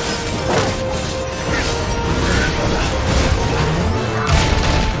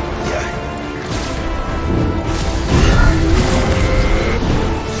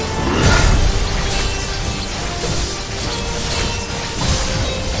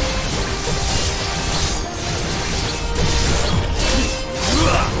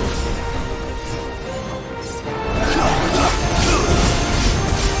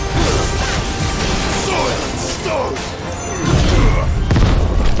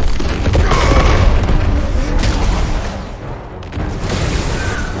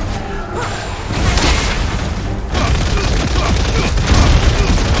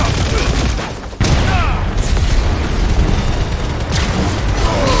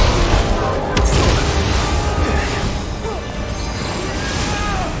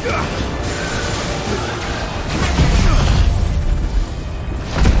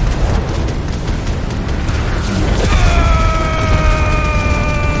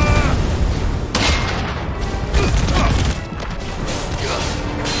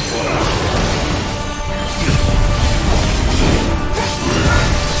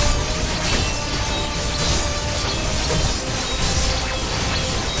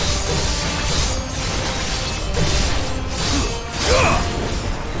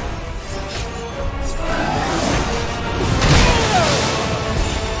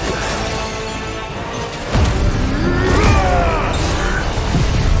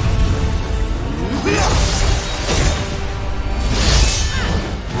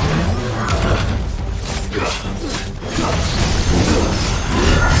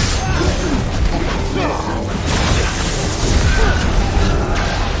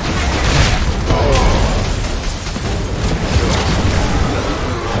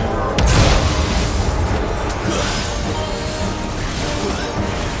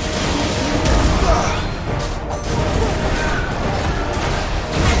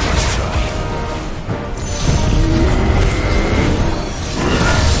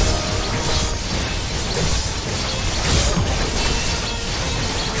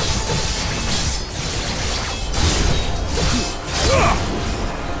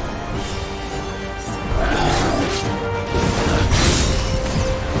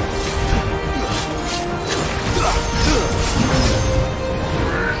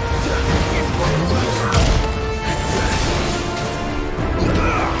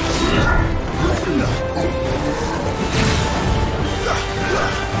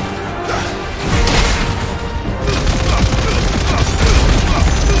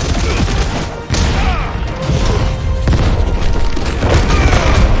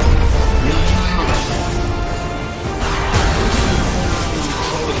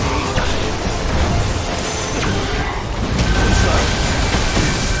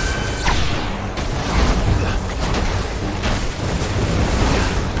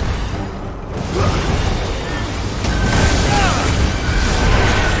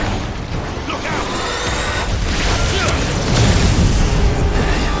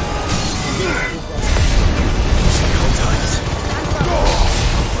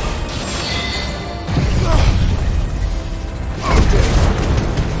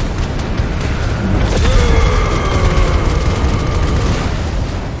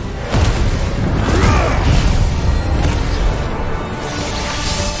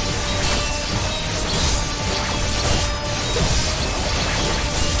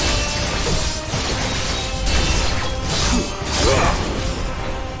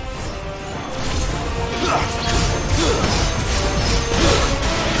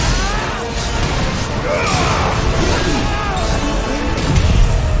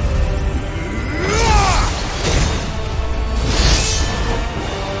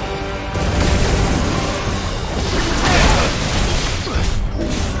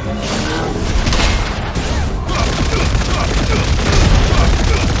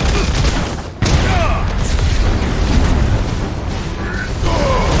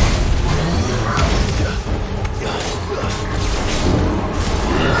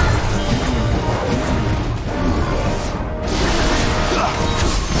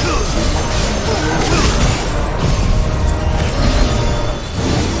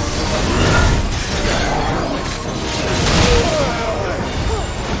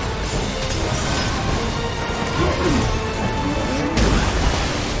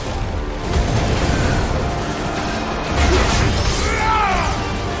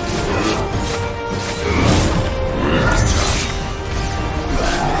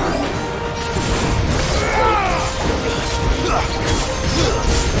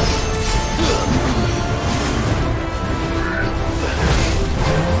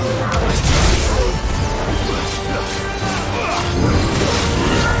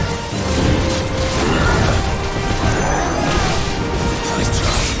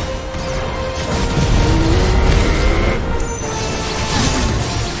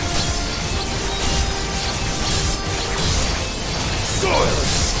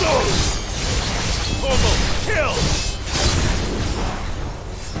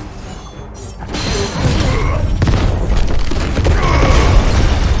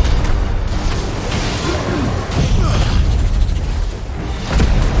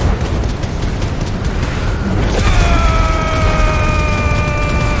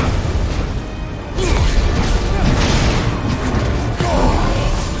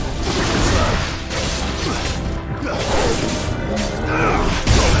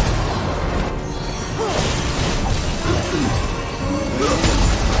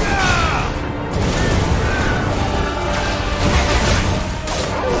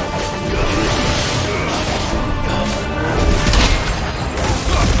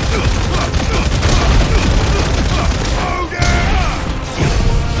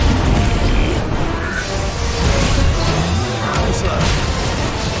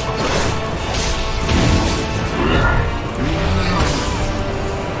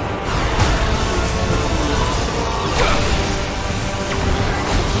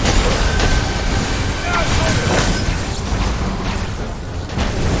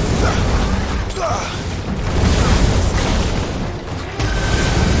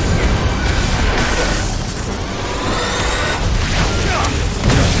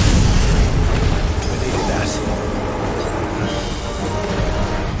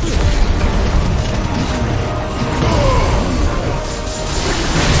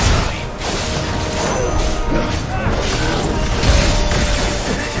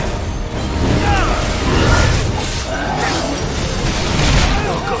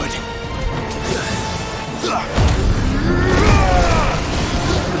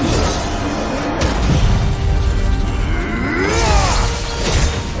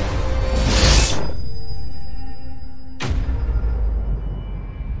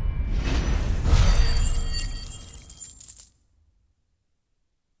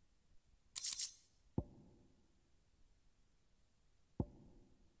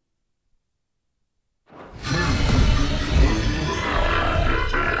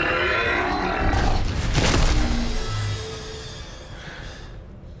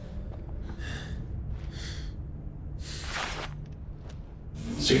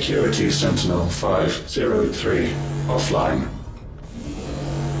Security Sentinel 503 offline.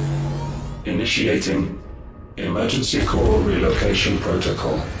 Initiating Emergency Core Relocation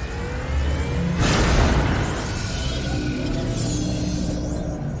Protocol.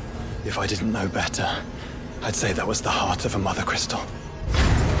 If I didn't know better, I'd say that was the heart of a Mother Crystal.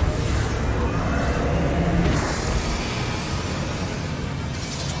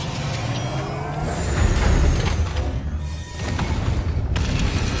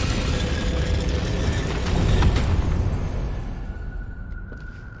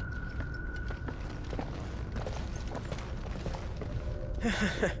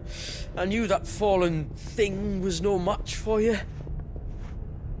 I knew that fallen thing was no match for you.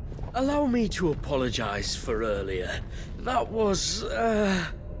 Allow me to apologize for earlier. That was,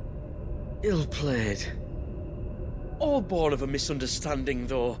 ill-played. All born of a misunderstanding,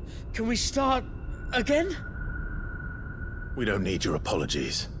 though. Can we start again? We don't need your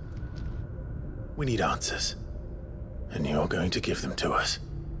apologies. We need answers. And you're going to give them to us.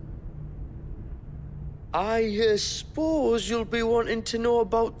 I suppose you'll be wanting to know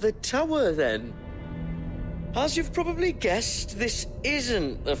about the tower, then. As you've probably guessed, this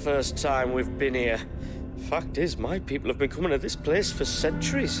isn't the first time we've been here. Fact is, my people have been coming to this place for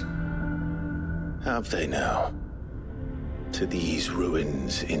centuries. Have they now? To these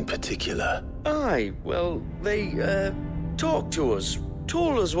ruins in particular? Aye, well, they, talked to us,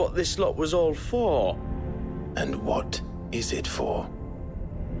 told us what this lot was all for. And what is it for?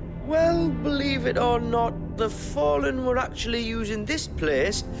 Well, believe it or not, the Fallen were actually using this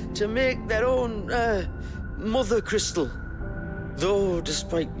place to make their own, Mother Crystal. Though,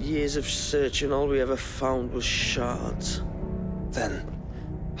 despite years of searching, all we ever found was shards. Then,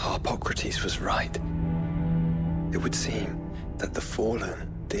 Harpocrates was right. It would seem that the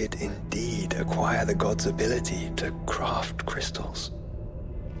Fallen did indeed acquire the god's ability to craft crystals.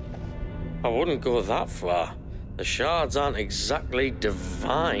 I wouldn't go that far. The shards aren't exactly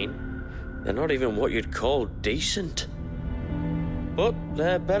divine. They're not even what you'd call decent. But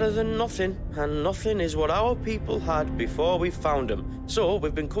they're better than nothing, and nothing is what our people had before we found them. So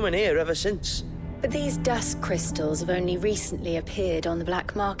we've been coming here ever since. But these dust crystals have only recently appeared on the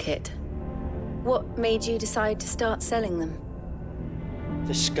black market. What made you decide to start selling them?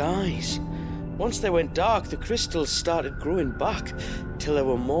 The skies. Once they went dark, the crystals started growing back, till there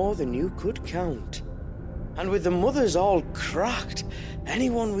were more than you could count. And with the mothers all cracked,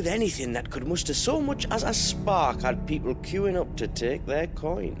 anyone with anything that could muster so much as a spark had people queuing up to take their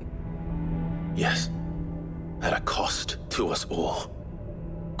coin. Yes, at a cost to us all.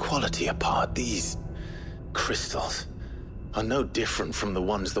 Quality apart, these crystals are no different from the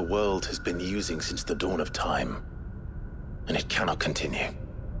ones the world has been using since the dawn of time. And it cannot continue.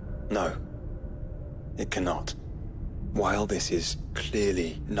 No, it cannot. While this is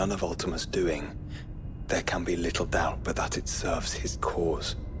clearly none of Ultima's doing, there can be little doubt but that it serves his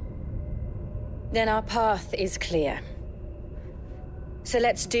cause. Then our path is clear. So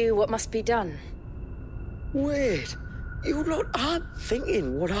let's do what must be done. Wait, you lot aren't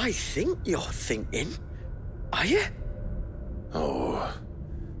thinking what I think you're thinking, are you? Oh,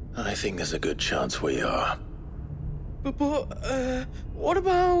 I think there's a good chance we are. But, what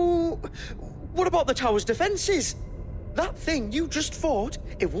about the tower's defenses? That thing you just fought,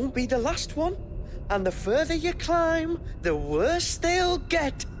 it won't be the last one. And the further you climb, the worse they'll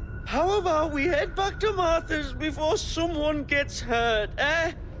get. How about we head back to Martha's before someone gets hurt,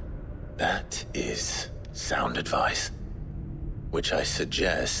 eh? That is sound advice, which I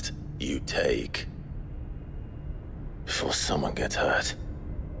suggest you take before someone gets hurt.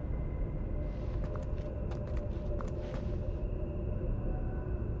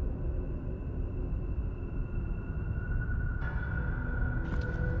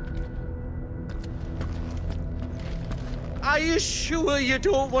 Are you sure you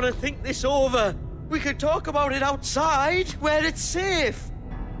don't want to think this over? We could talk about it outside, where it's safe.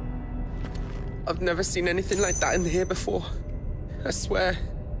 I've never seen anything like that in here before. I swear.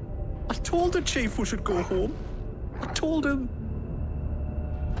 I told the chief we should go home. I told him.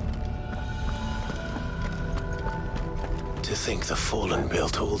 To think the Fallen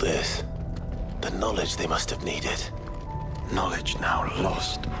built all this. The knowledge they must have needed. Knowledge now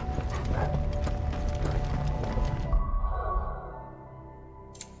lost.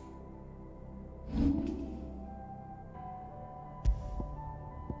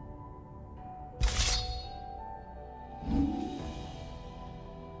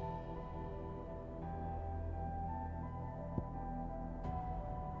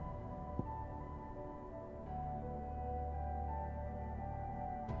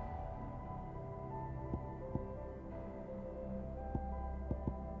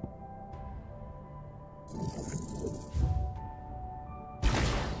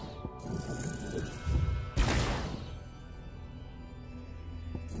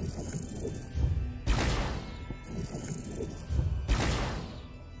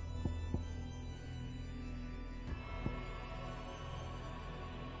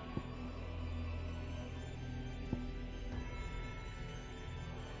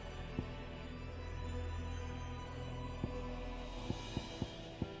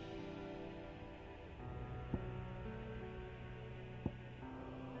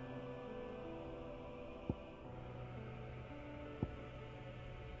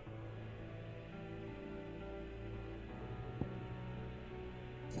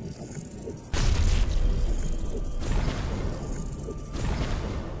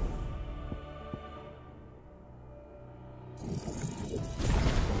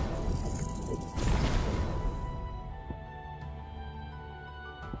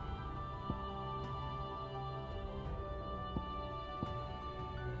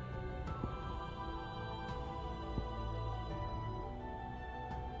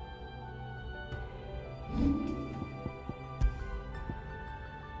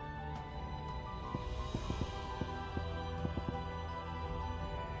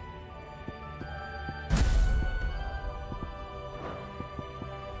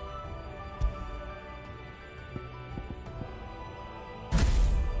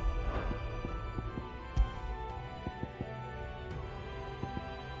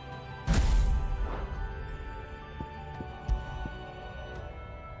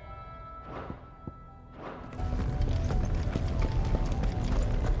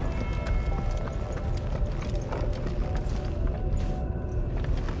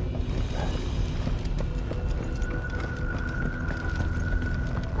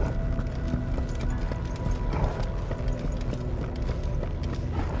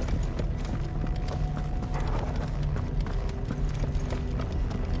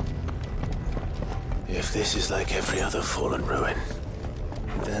 If this is like every other fallen ruin,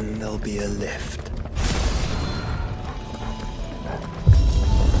 then there'll be a lift.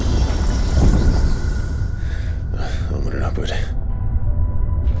 Onward and upward.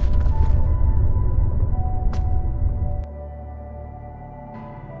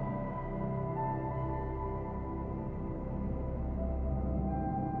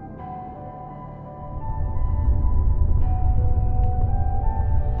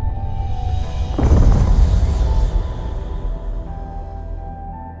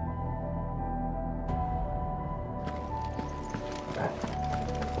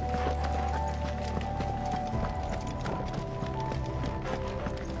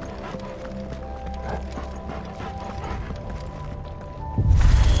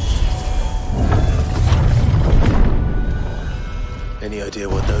 Any idea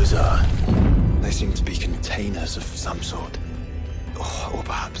what those are? They seem to be containers of some sort. Or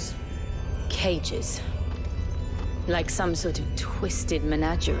perhaps... Cages. Like some sort of twisted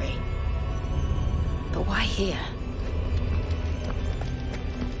menagerie. But why here?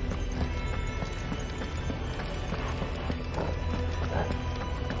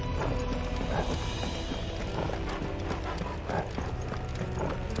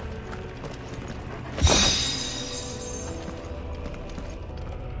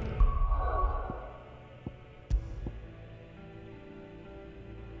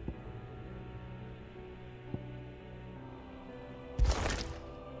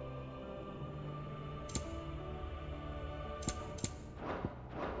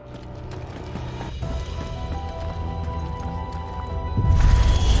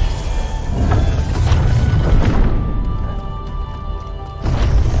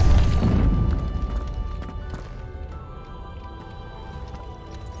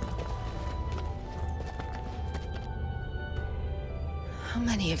 How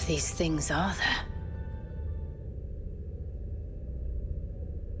many of these things are there?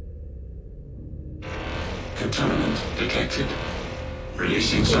 Contaminant detected.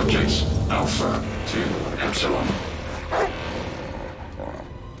 Releasing subjects Alpha to Epsilon.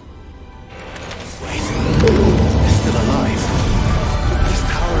 Wait, they're still alive. This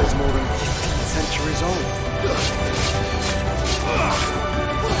tower is more than 15 centuries old.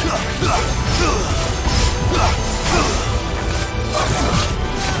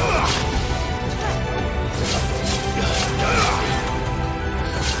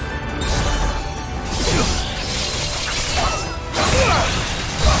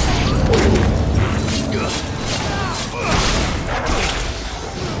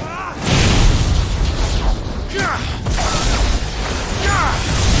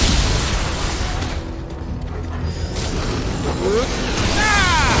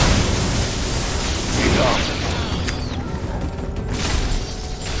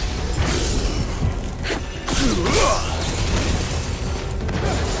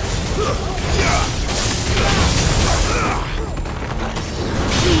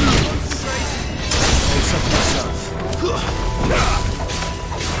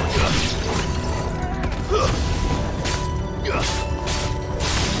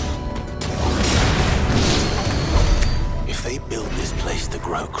 If they build this place to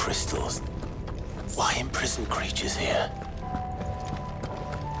grow crystals, why imprison creatures here?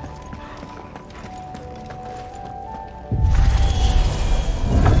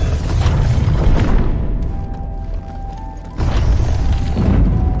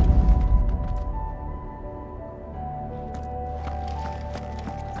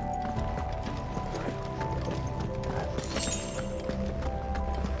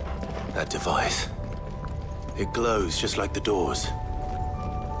 device. It glows just like the doors.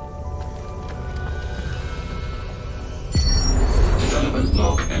 Development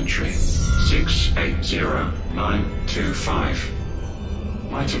log entry 680925.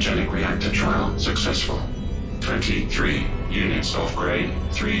 Mitogenic reactor trial successful. 23 units of grade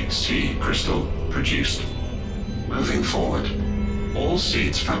 3C crystal produced. Moving forward, all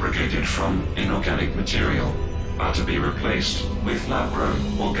seeds fabricated from inorganic material are to be replaced with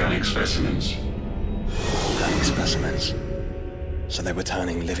lab-grown organic specimens. Organic specimens? So they were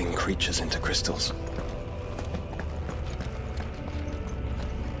turning living creatures into crystals.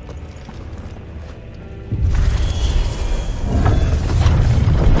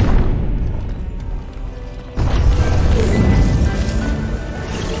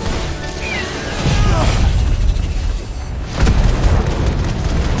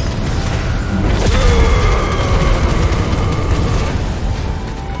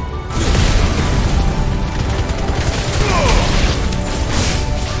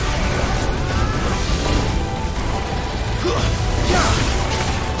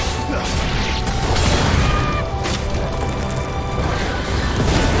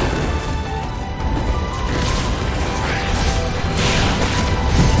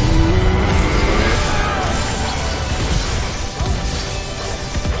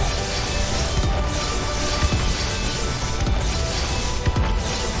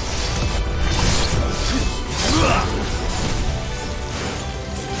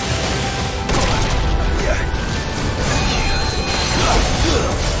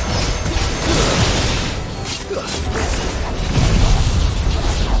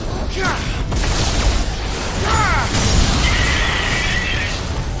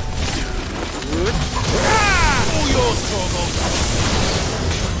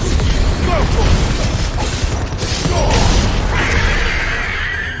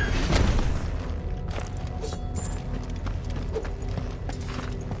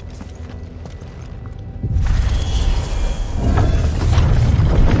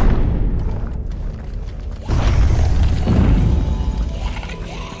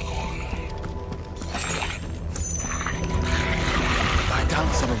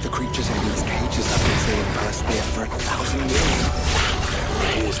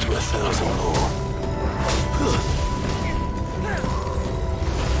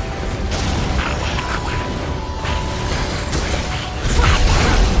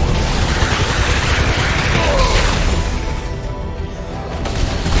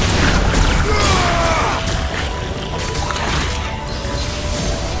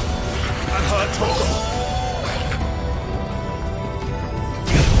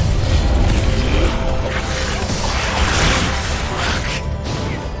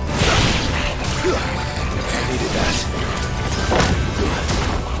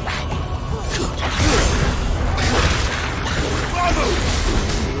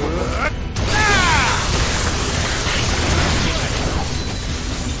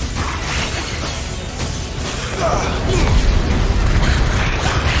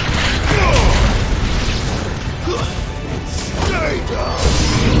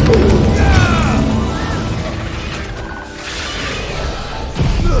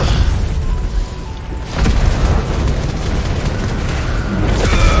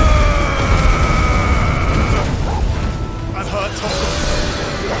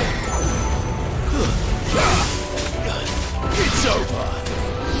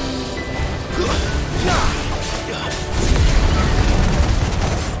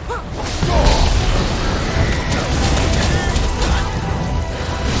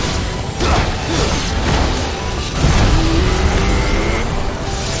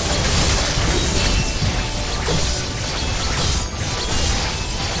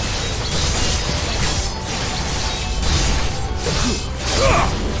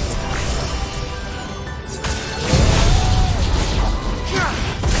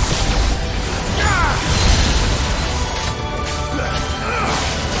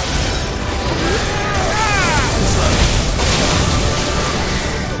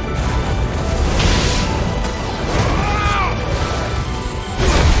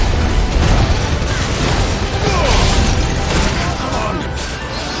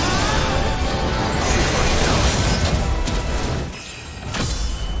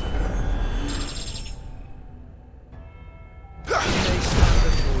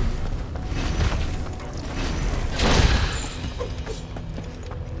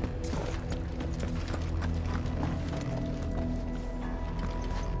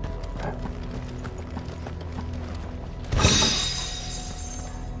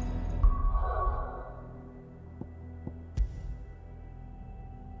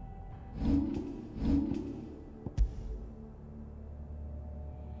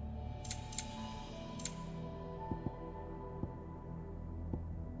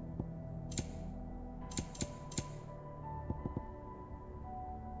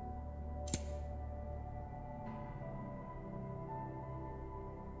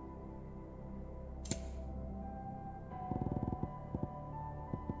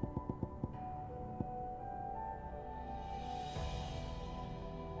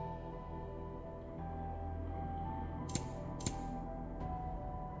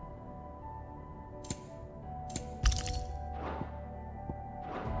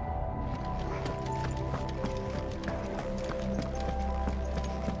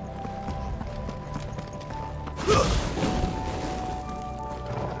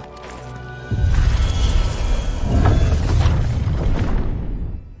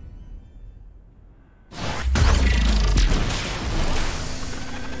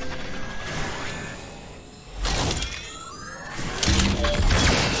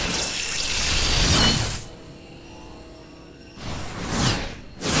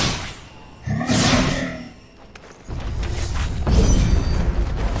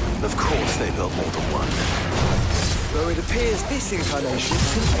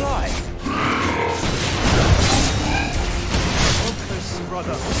 incarnations can fly. Focus,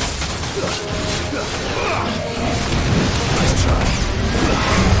 brother. Nice try.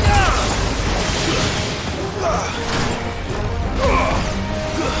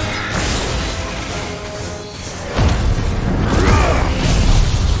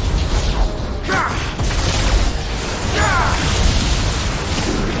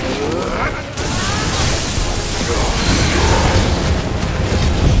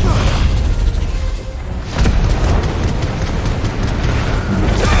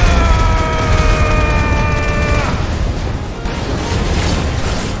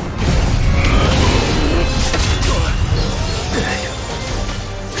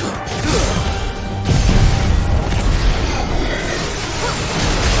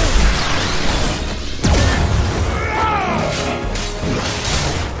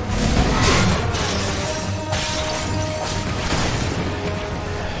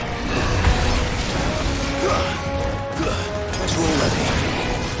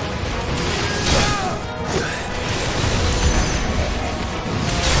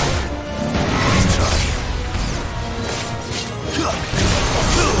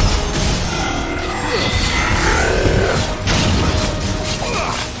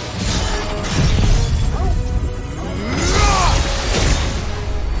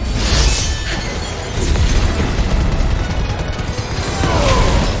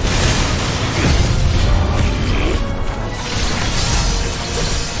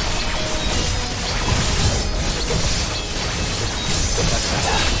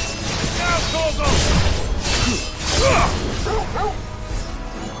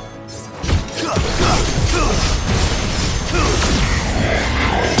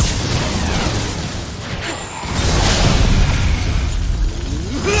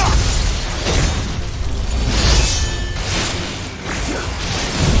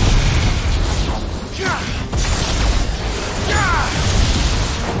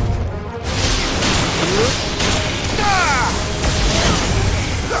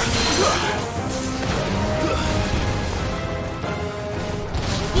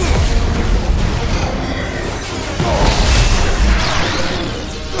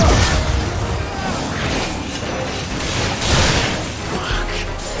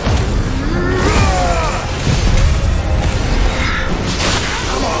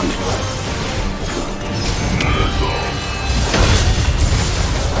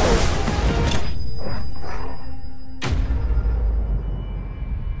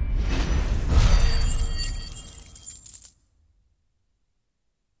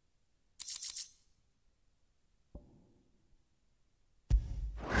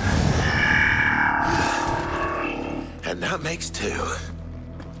 And that makes 2.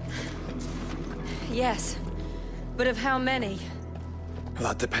 Yes, but of how many?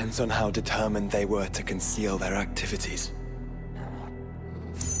 That depends on how determined they were to conceal their activities.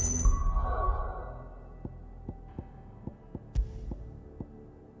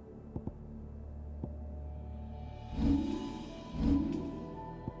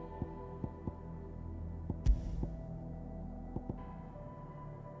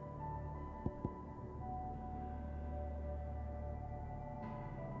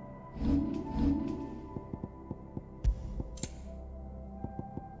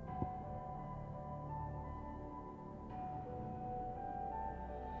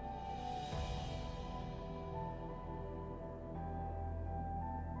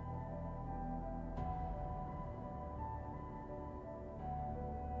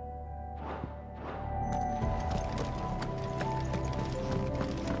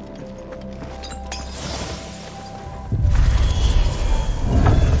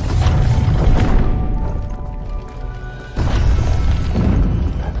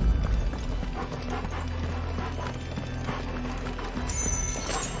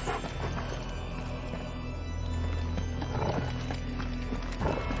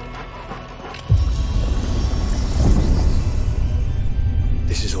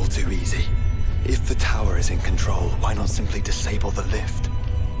 In control, why not simply disable the lift?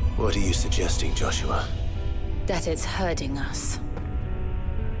 What are you suggesting, Joshua? That it's hurting us.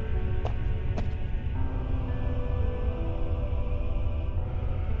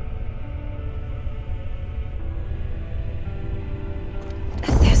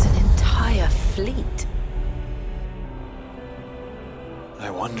 There's an entire fleet.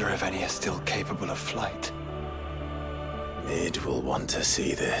 I wonder if any are still capable of flight. Mid will want to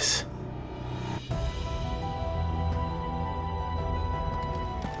see this.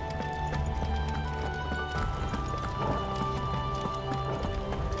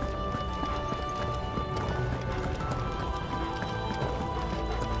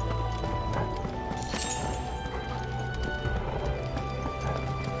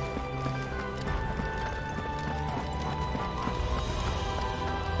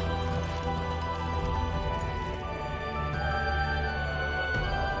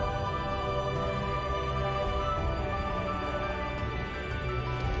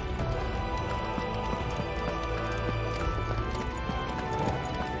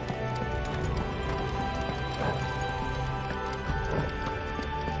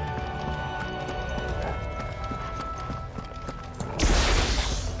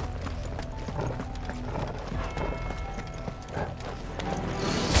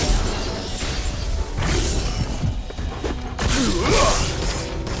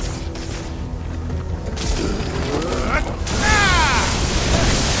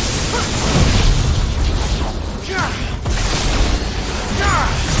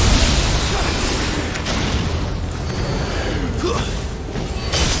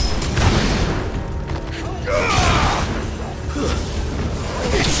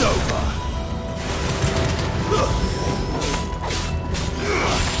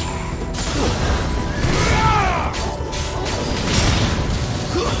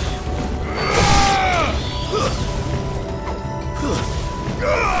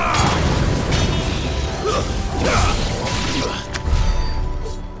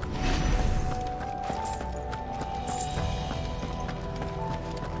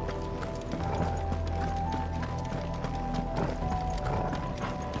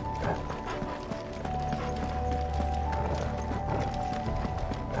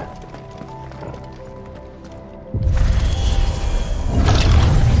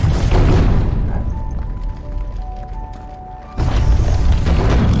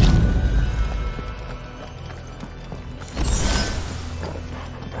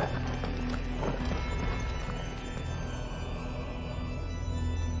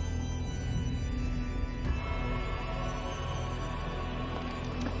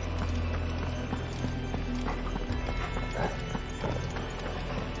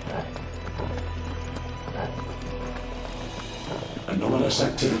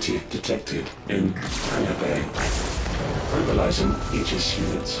 Anomalous activity detected in Hangar Bay. Mobilizing Aegis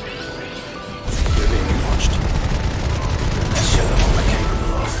units. We're being watched. Let's show them what we're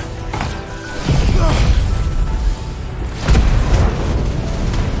capable of.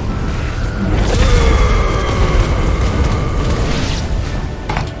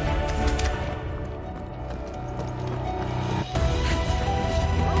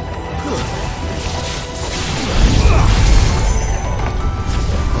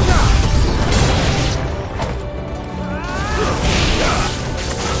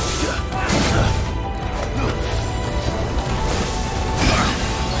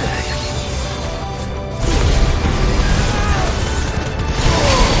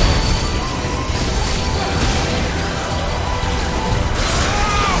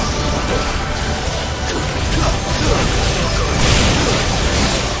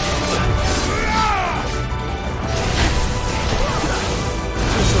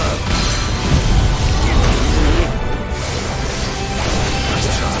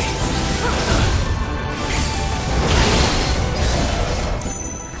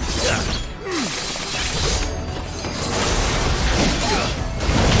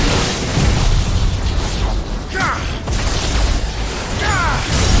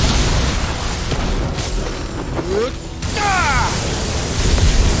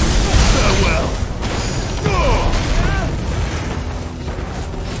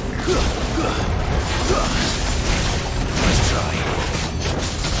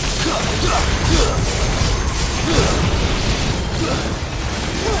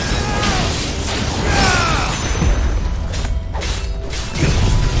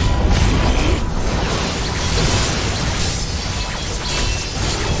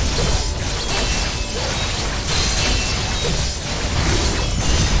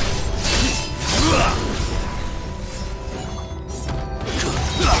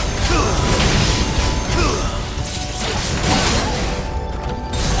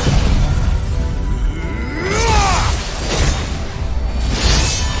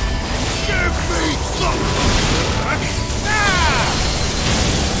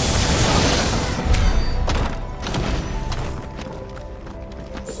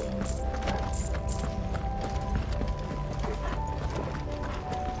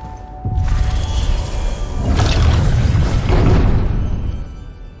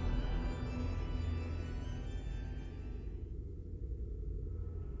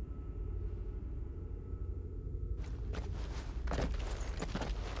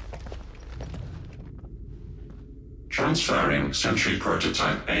 Transferring Sentry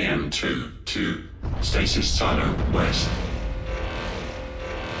Prototype AM2 to Stasis Silo West.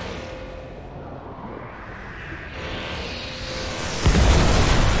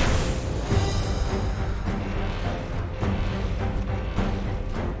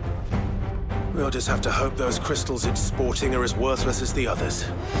 We'll just have to hope those crystals it's sporting are as worthless as the others.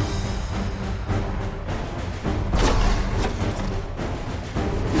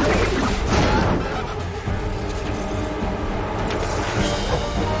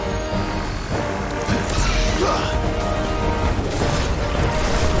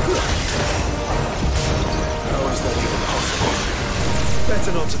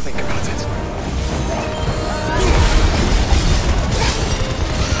 Better not to think about it.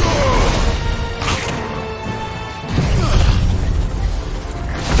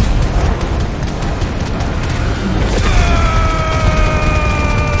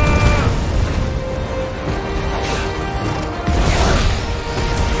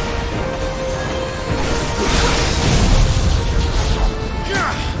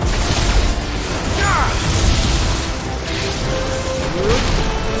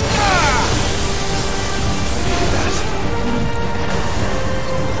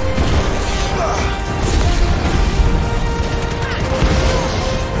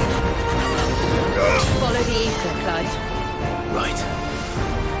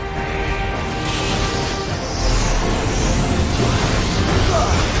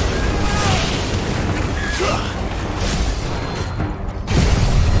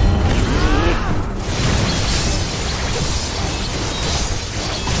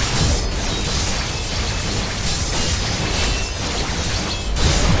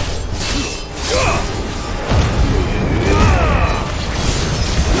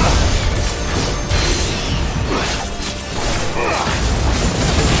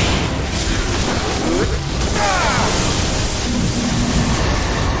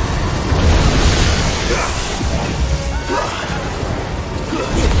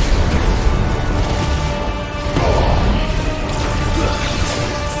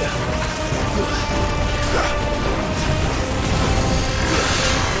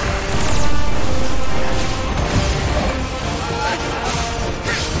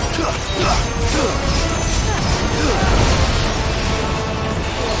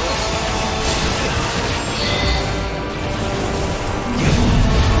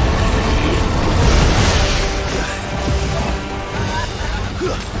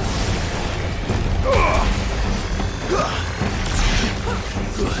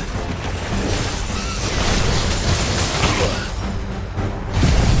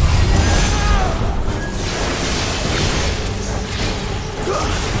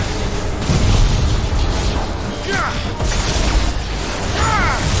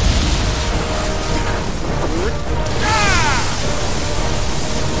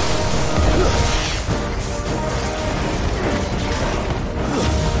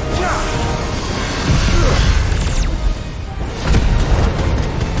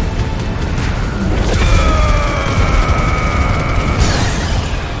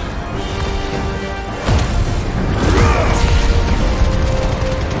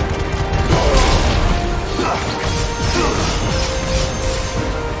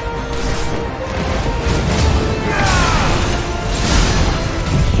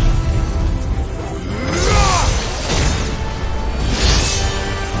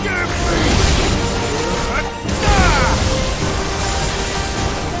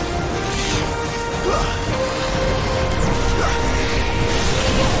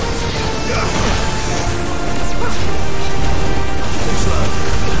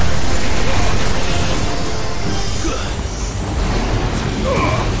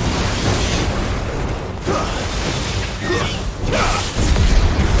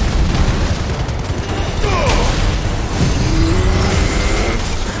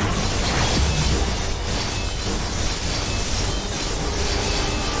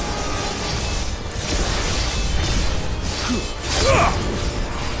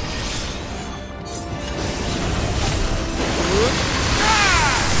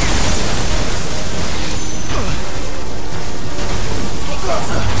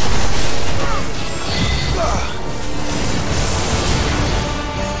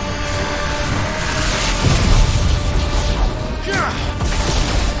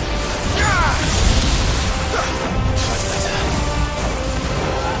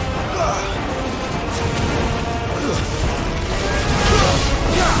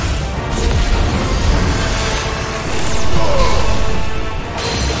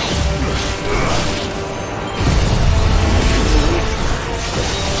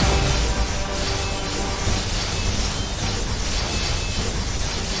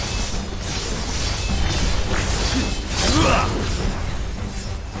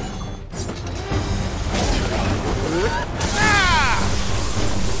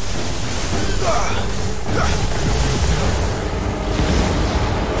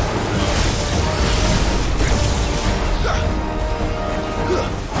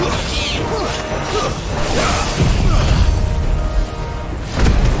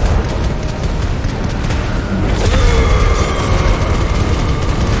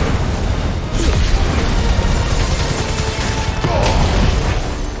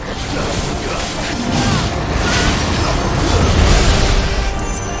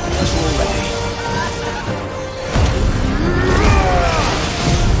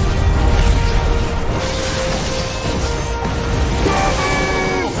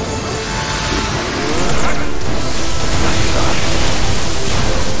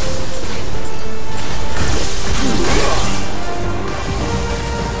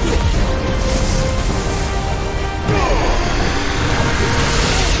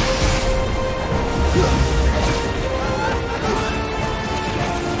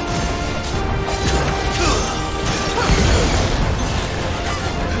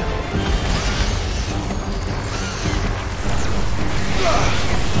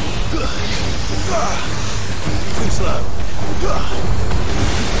 slow.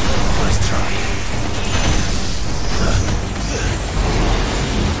 Nice try.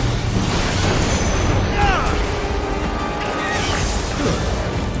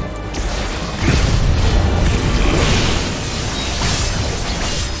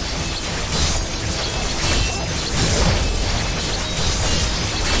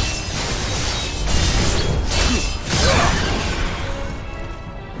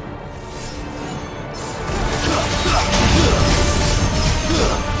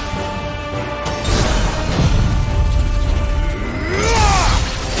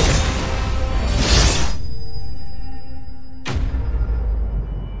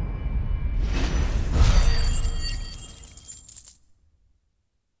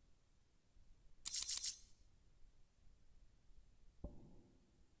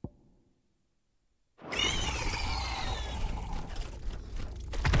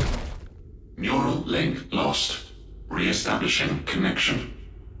 Neural link lost. Re-establishing connection.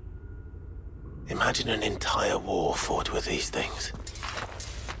 Imagine an entire war fought with these things.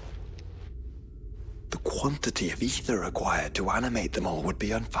 The quantity of ether required to animate them all would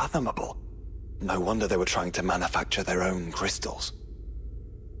be unfathomable. No wonder they were trying to manufacture their own crystals.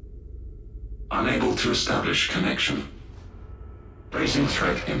 Unable to establish connection. Raising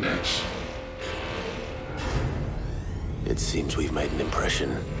threat index. It seems we've made an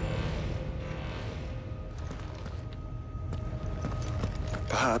impression.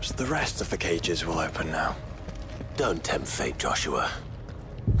 Perhaps the rest of the cages will open now. Don't tempt fate, Joshua.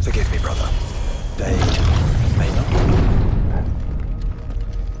 Forgive me, brother. They may not.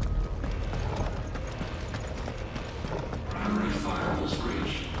 Primary firewalls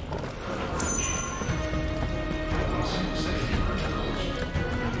breached. Safety protocols.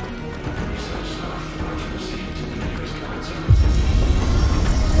 Research staff are to proceed to the nearest command center.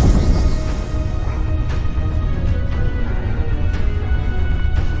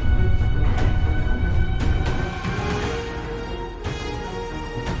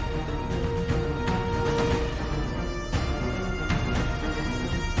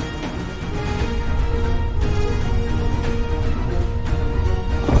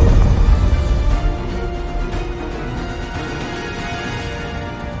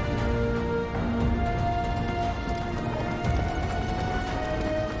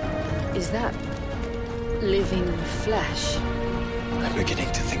 Is that living flesh? I'm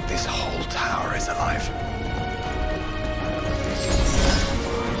beginning to think this whole tower is alive.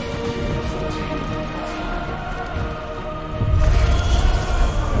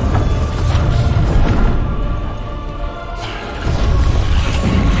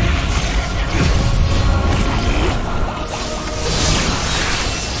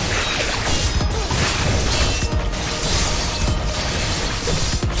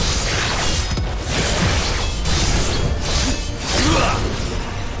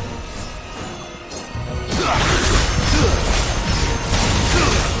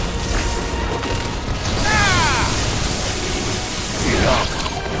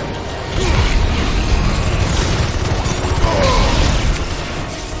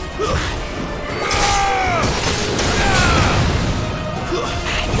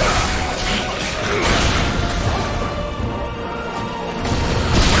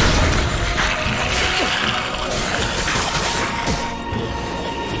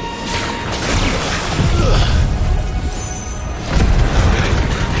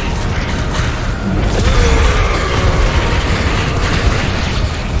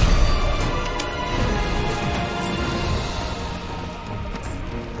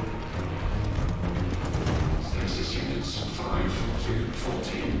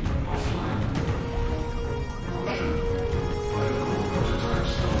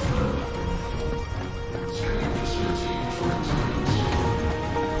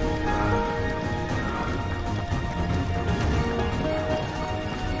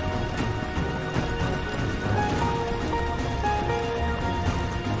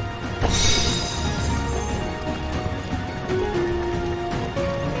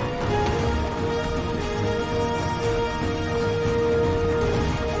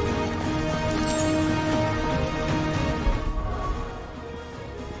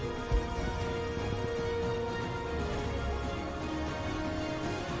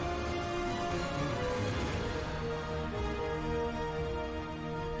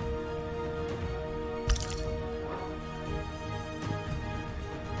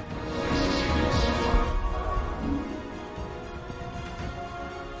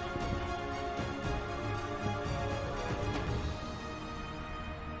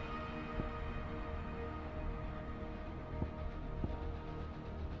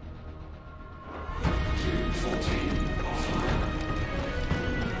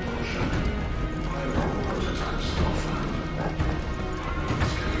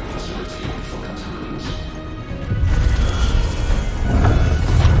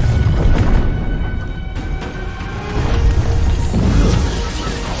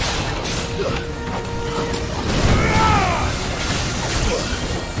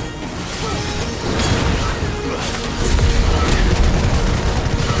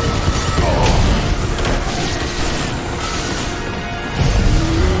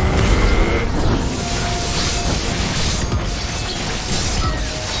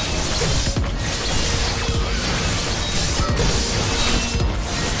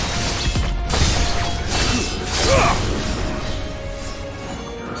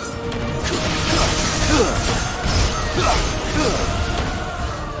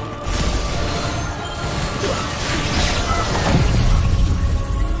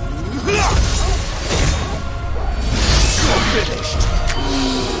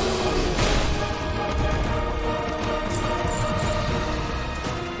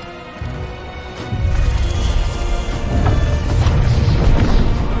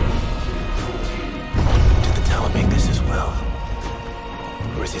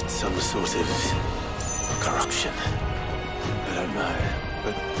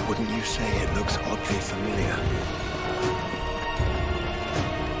 Wouldn't you say it looks oddly familiar?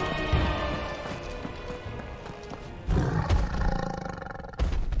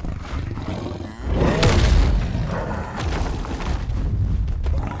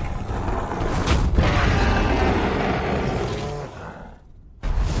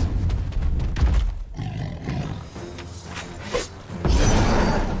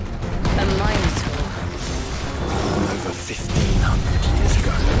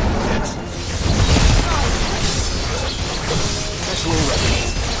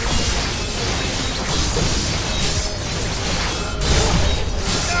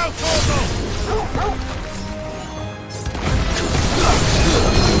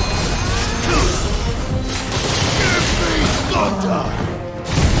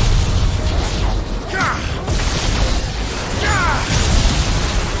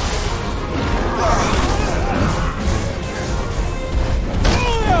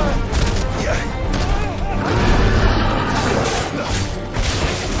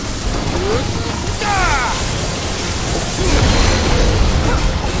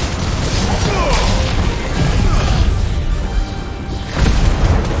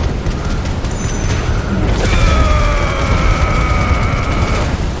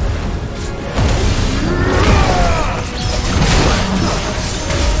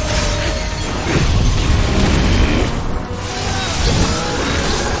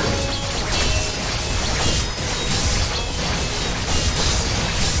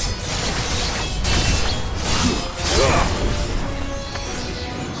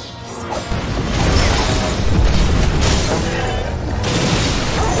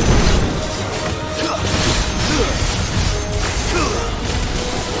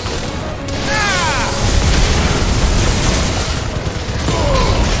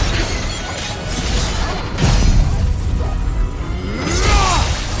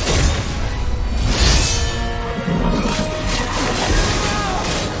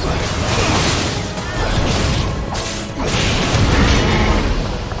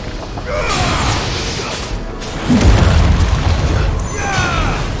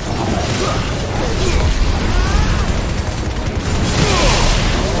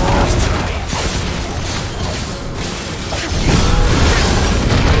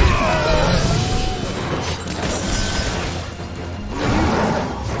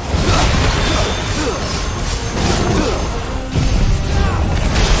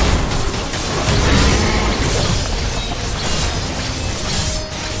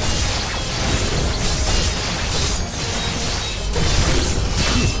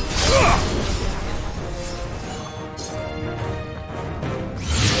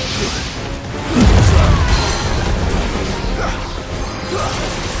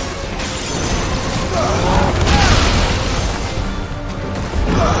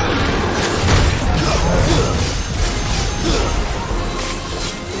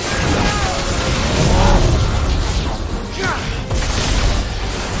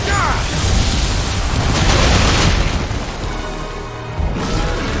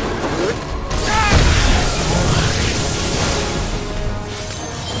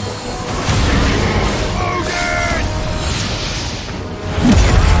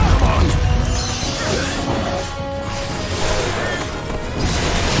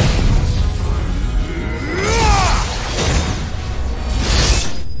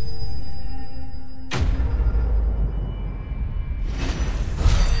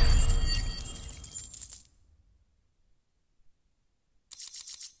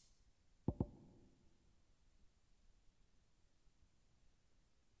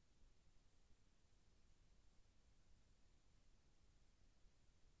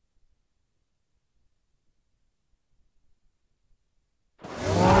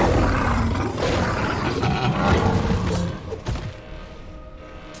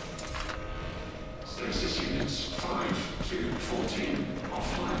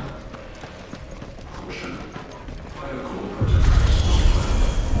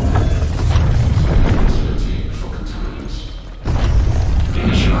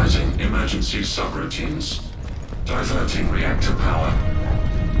 emergency subroutines. Diverting reactor power.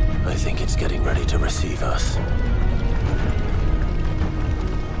 I think it's getting ready to receive us.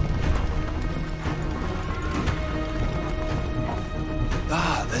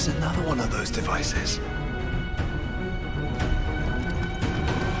 Ah, there's another one of those devices.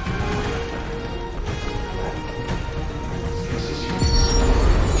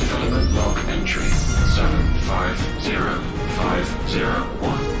 Development log entry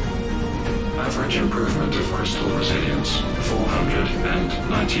 750501. Average improvement of crystal resilience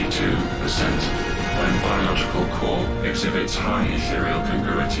 492%, when biological core exhibits high ethereal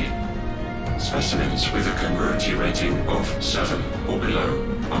congruity. specimens with a congruity rating of 7 or below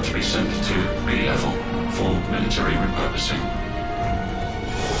are to be sent to B level for military repurposing.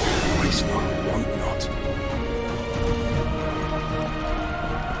 Waste not, want not.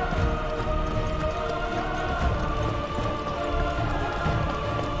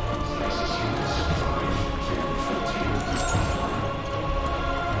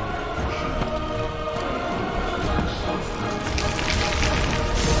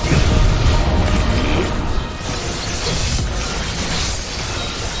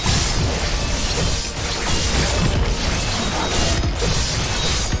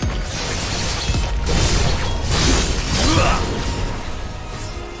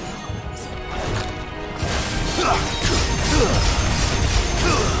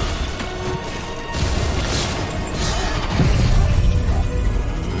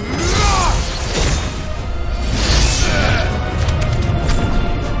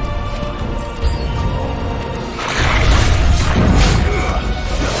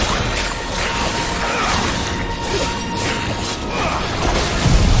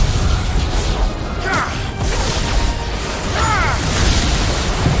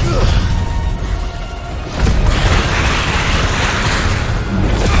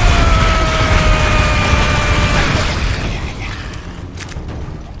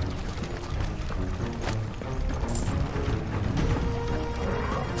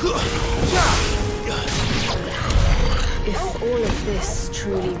 If all of this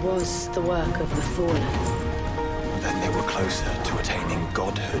truly was the work of the Fallen, Then they were closer to attaining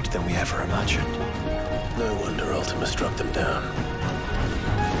godhood than we ever imagined. No wonder Ultima struck them down.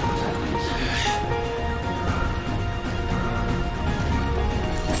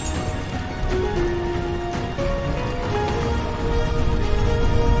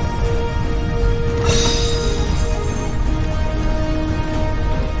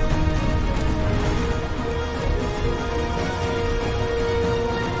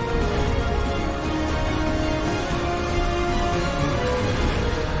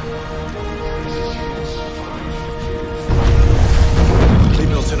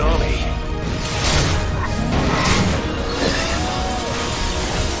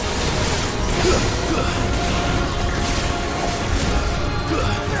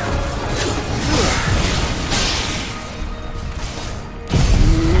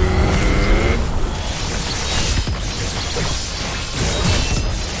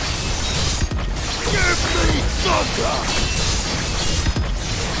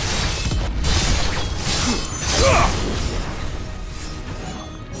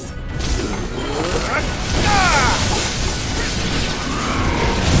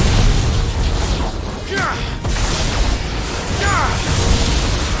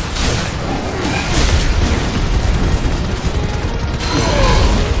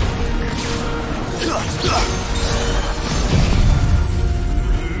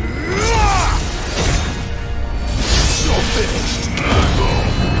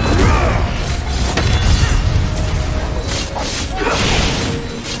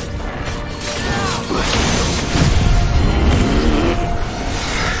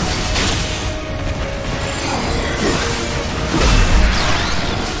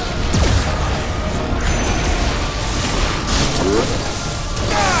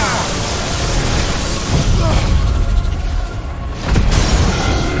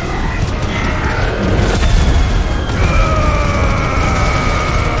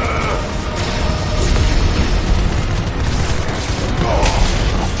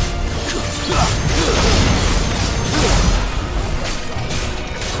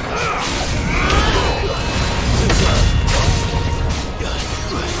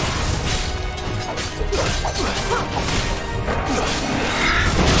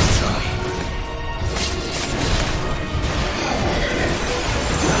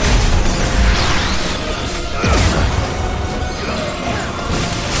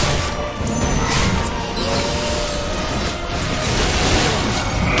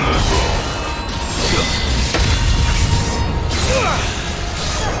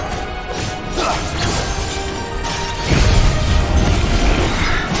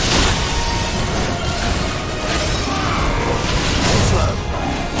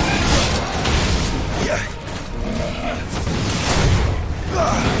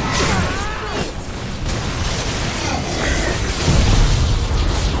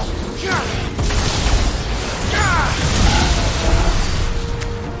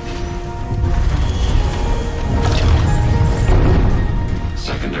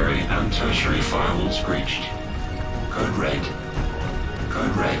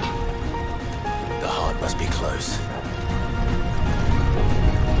 The heart must be close.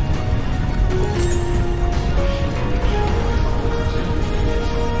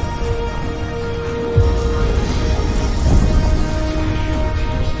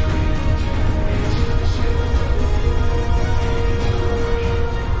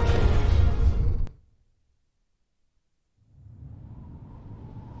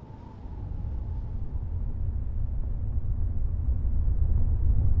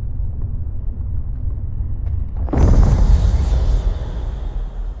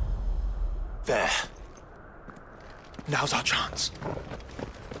 There. Now's our chance.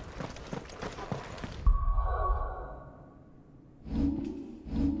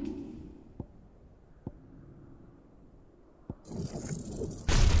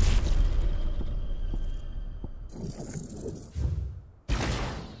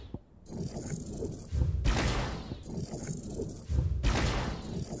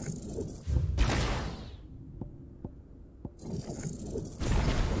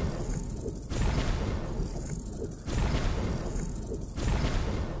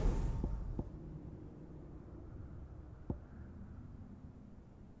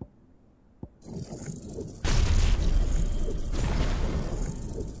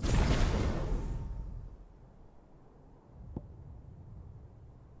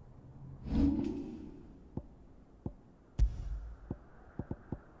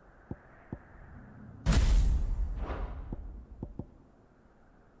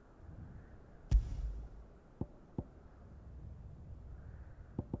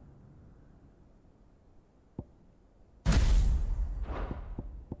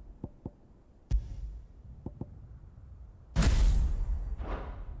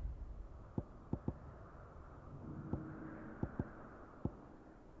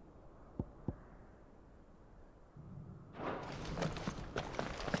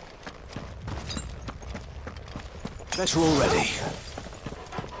 Bet we're all ready.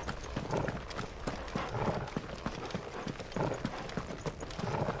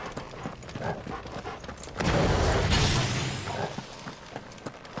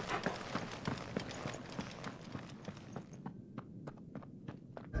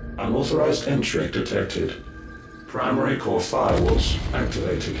 Unauthorized entry detected. Primary core firewalls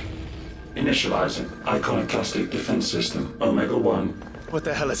activated. Initializing iconoclastic defense system Omega-1. What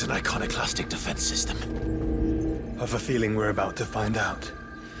the hell is an iconoclastic defense system? I've a feeling we're about to find out.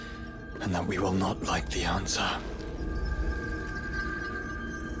 And that we will not like the answer.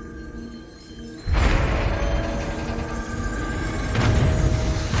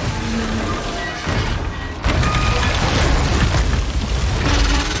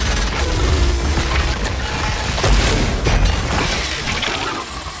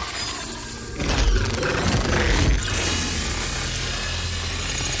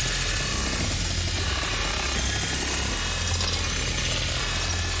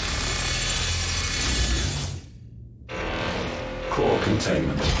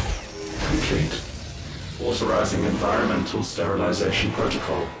 Containment complete. Authorizing environmental sterilization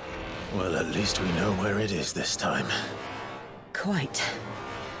protocol. Well, at least we know where it is this time. Quite.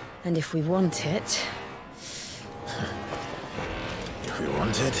 And if we want it... If we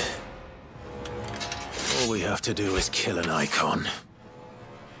want it, all we have to do is kill an icon.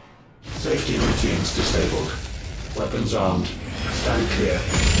 Safety routines disabled. Weapons armed. Stand clear.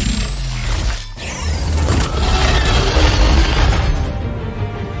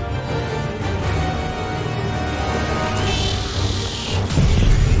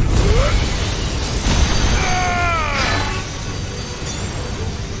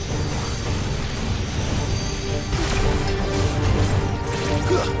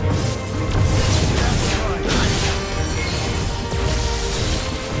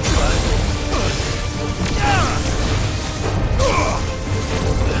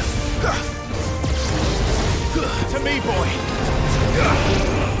 To me, boy!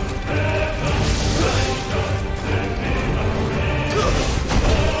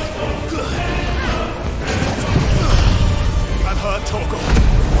 I'm hurt, Torgal.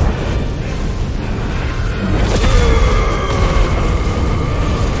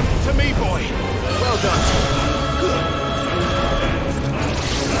 To me, boy! Well done.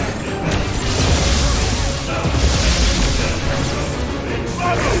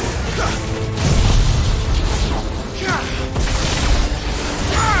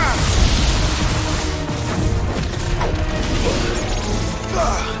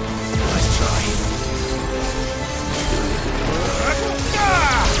 Nice try.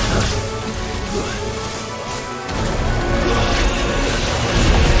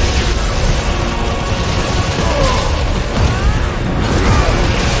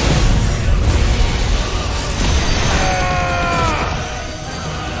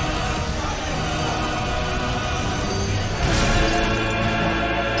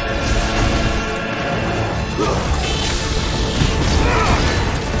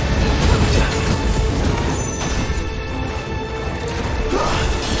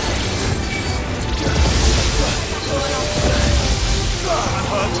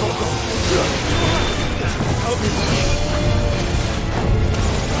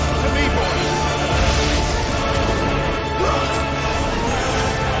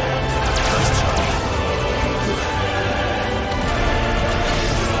 Nice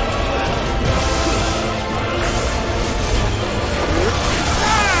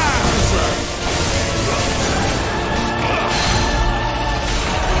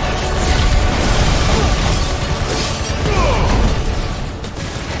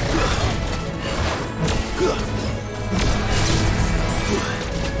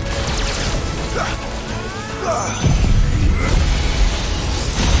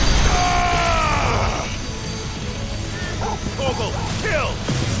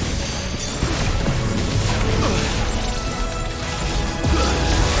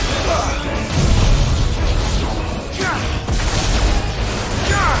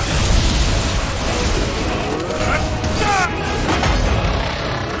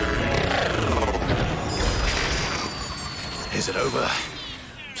Is it over?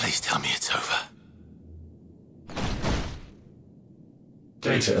 Please tell me it's over.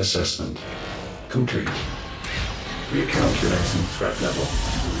 Data assessment complete. Recalculating threat level.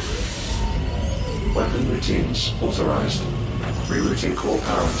 Weapon routines authorized. Rerouting core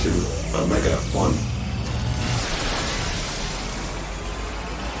power to Omega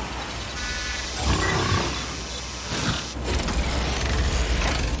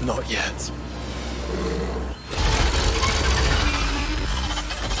 1. Not yet.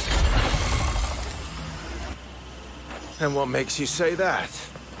 And what makes you say that?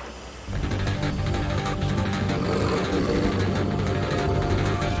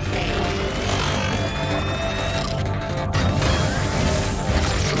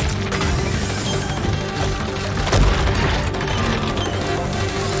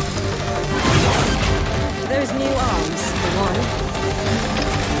 Those new arms, for one.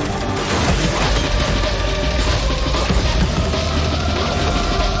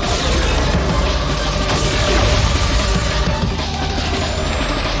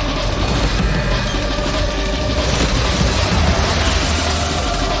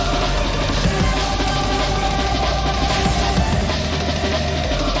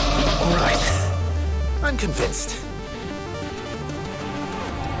 Convinced.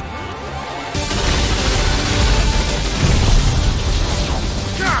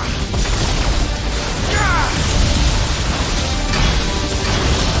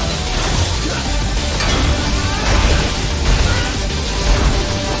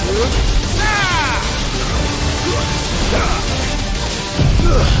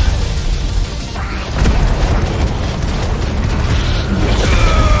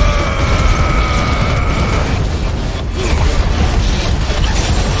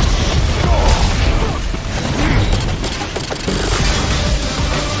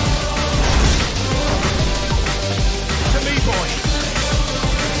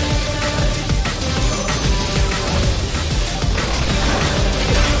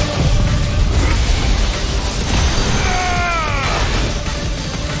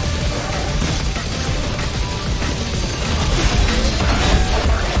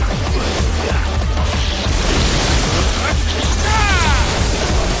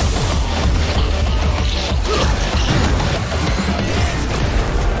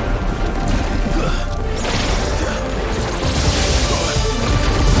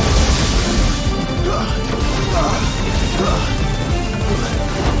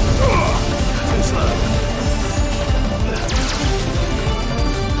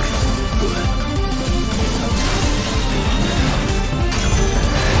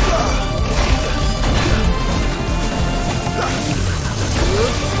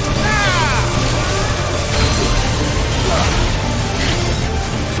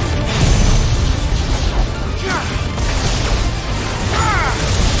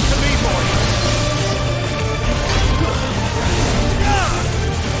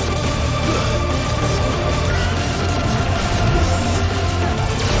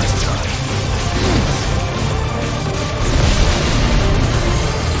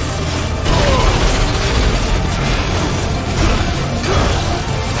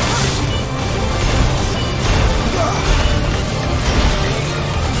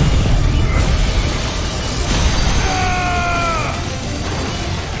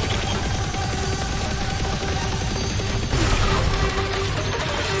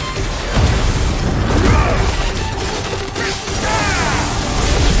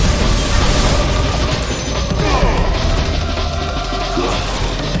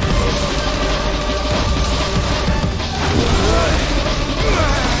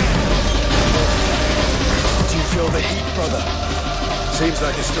 Seems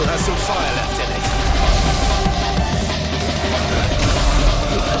like it still has some fire left in it.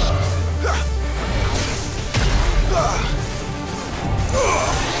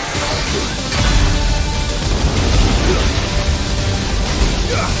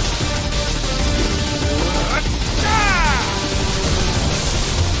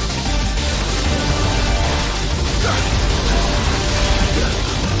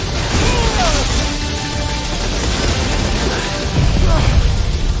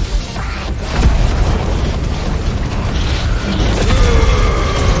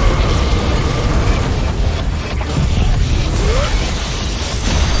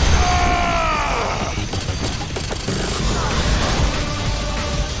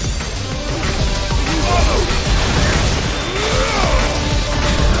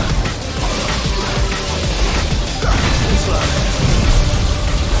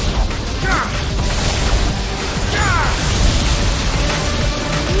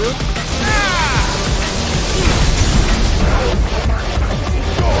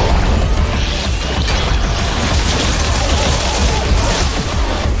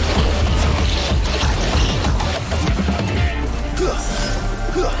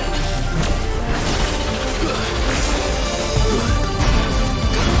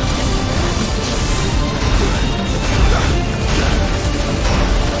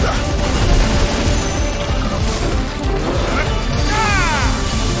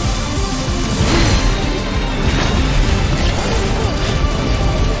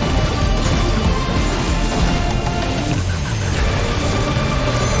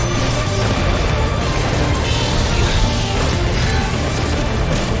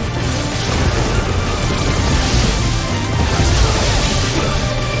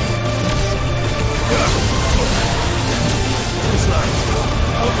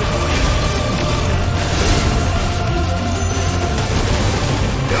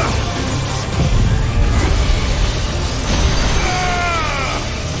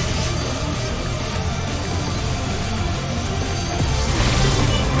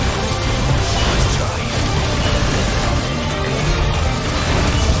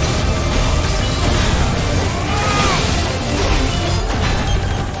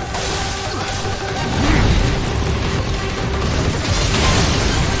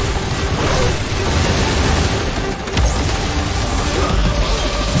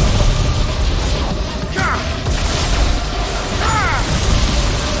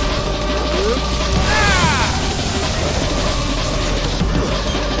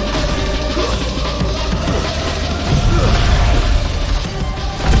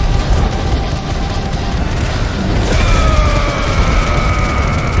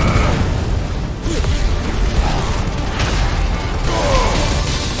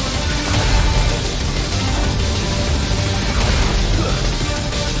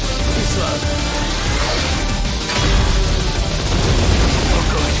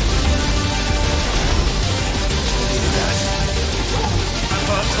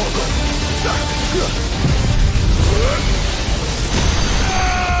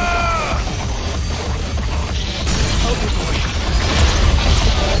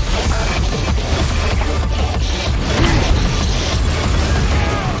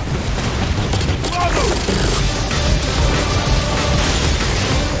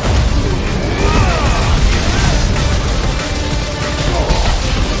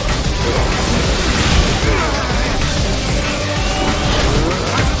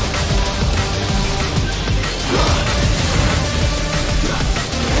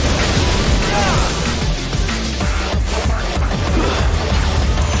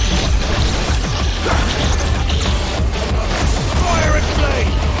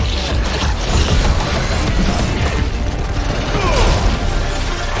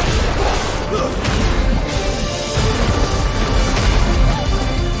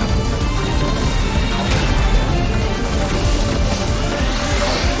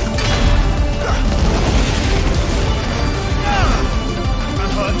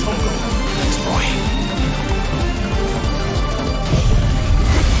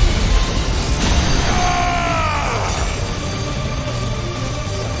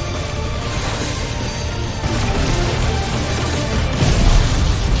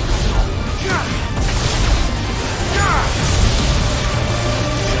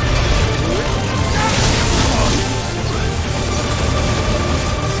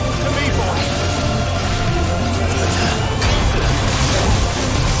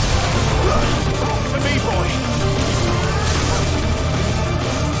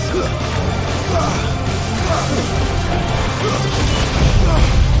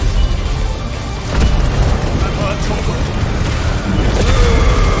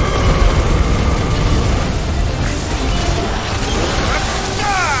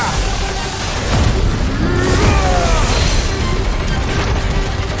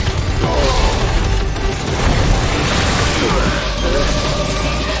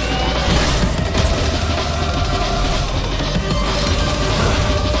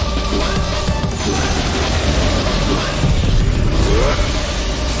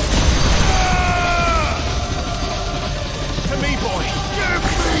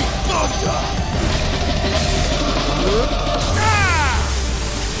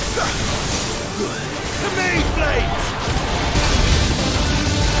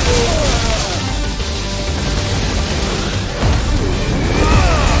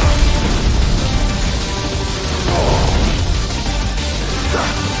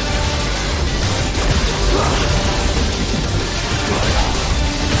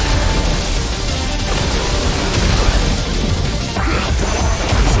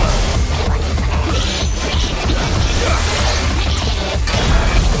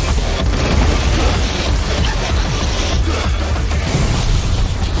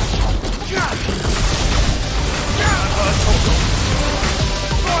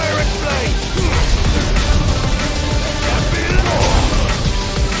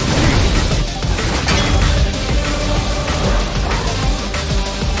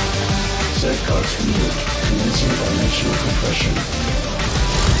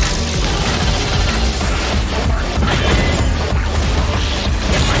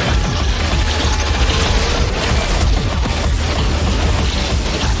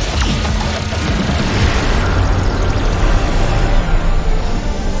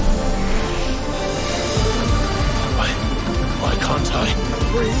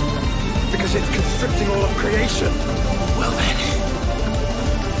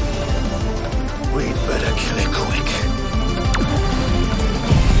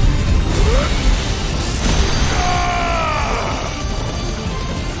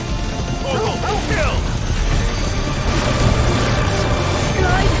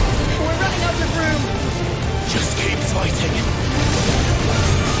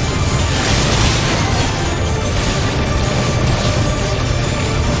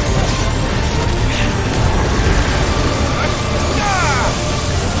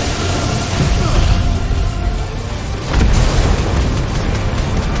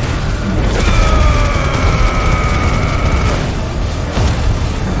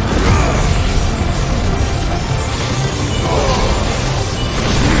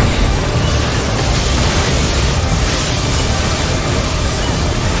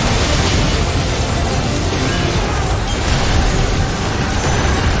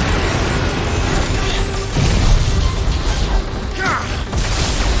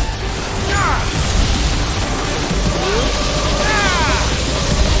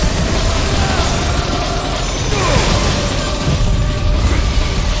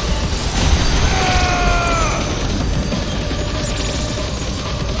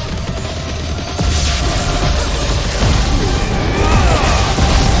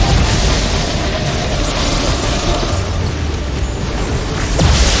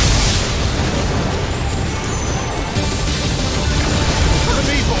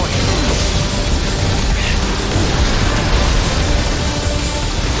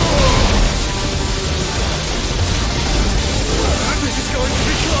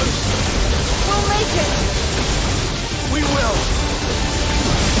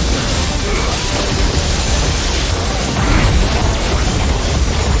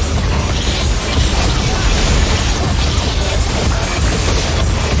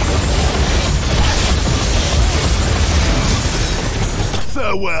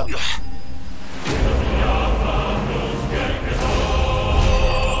 farewell.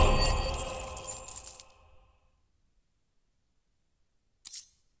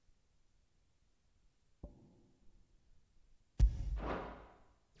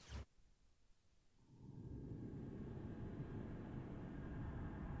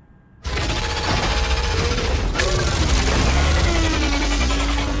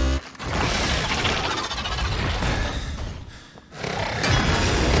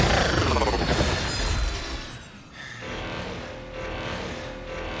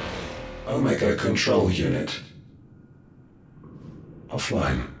 Omega Control Unit.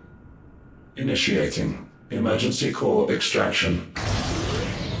 Offline. Initiating emergency core extraction.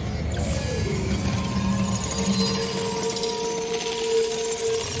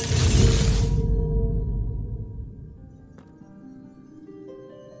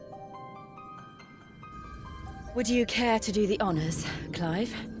 Would you care to do the honors,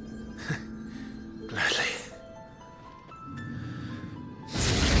 Clive? Gladly.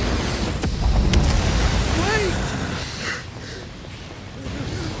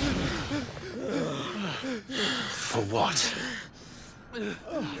 For what?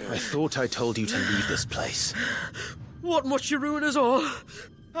 I thought I told you to leave this place. What must you ruin us all?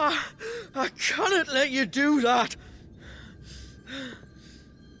 I cannot let you do that.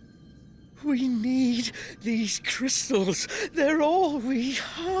 We need these crystals. They're all we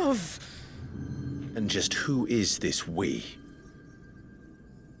have. And just who is this we?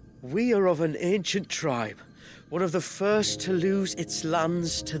 We are of an ancient tribe, one of the first to lose its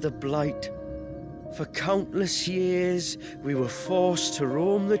lands to the Blight. For countless years, we were forced to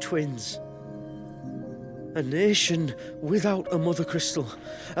roam the Twins. A nation without a mother crystal,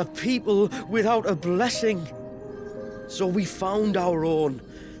 a people without a blessing. So we found our own.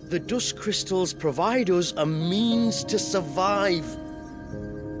 The dust crystals provide us a means to survive.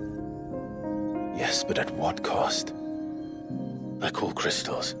 Yes, but at what cost? Like all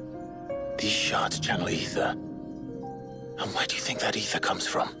crystals, these shards channel ether. And where do you think that ether comes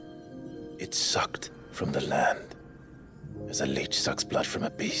from? It's sucked from the land, as a leech sucks blood from a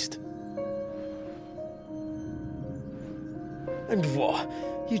beast. And what?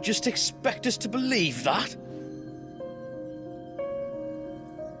 You just expect us to believe that?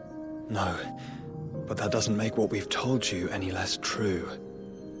 No, but that doesn't make what we've told you any less true.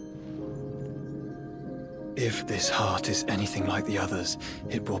 If this heart is anything like the others,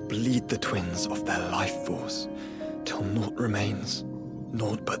 it will bleed the twins of their life force, till naught remains,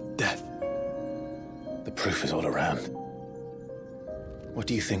 naught but death. The proof is all around. What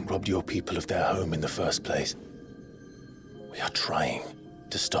do you think robbed your people of their home in the first place? We are trying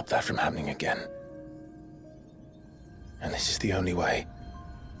to stop that from happening again. And this is the only way.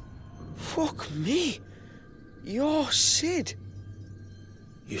 Fuck me. You're Sid.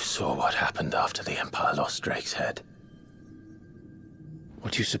 You saw what happened after the Empire lost Drake's head.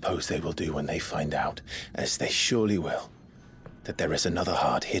 What do you suppose they will do when they find out, as they surely will, that there is another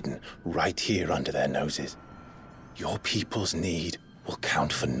heart hidden right here under their noses? Your people's need will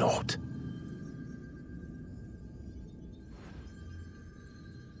count for naught.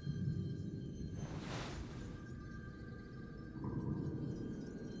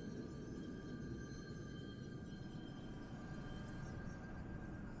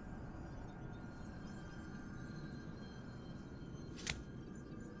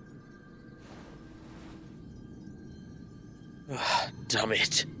 Damn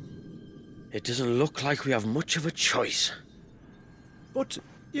it. It doesn't look like we have much of a choice. But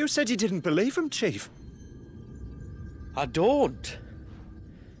you said you didn't believe him, Chief. I don't.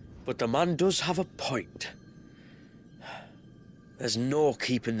 But the man does have a point. There's no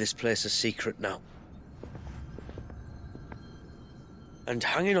keeping this place a secret now. And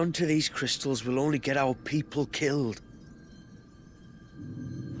hanging on to these crystals will only get our people killed.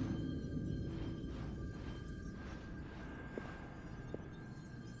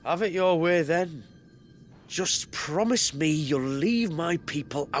 Have it your way, then. Just promise me you'll leave my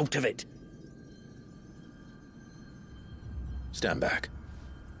people out of it. Stand back.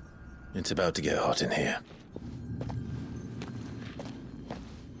 It's about to get hot in here.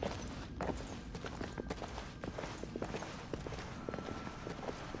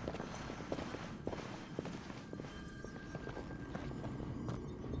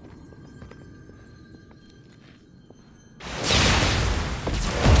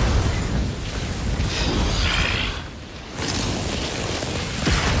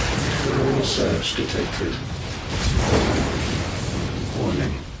 Surge detected.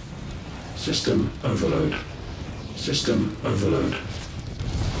 Warning. System overload. System overload.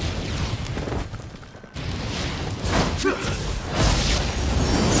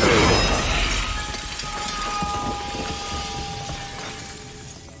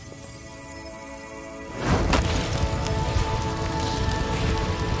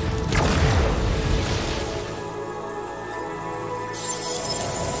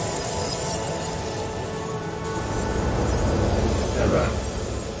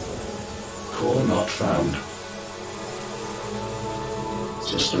 found.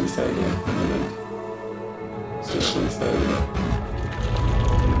 System failure imminent. System failure.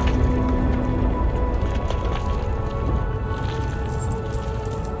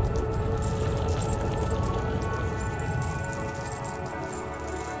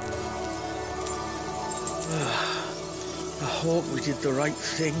 I hope we did the right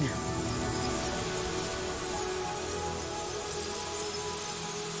thing.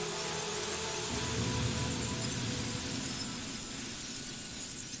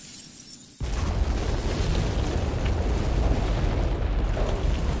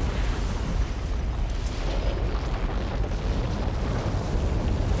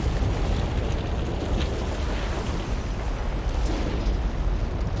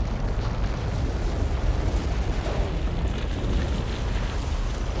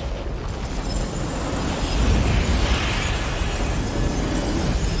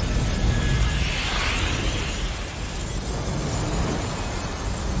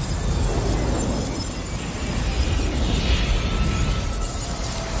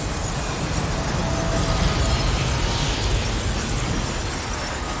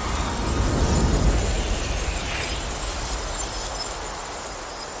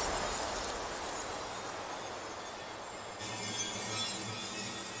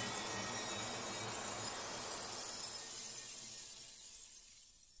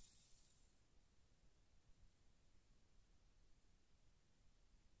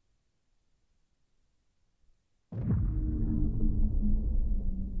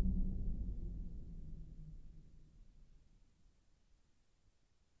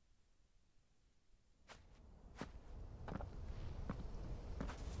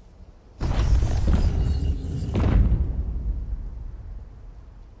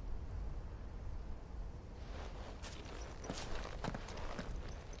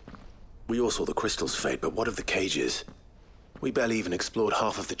 We all saw the crystal's fate, but what of the cages? We barely even explored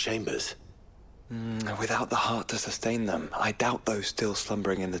half of the chambers. Without the heart to sustain them, I doubt those still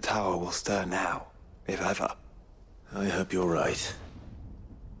slumbering in the tower will stir now, if ever. I hope you're right.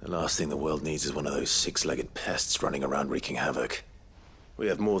 The last thing the world needs is one of those six-legged pests running around wreaking havoc. We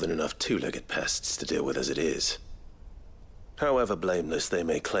have more than enough two-legged pests to deal with as it is. However blameless they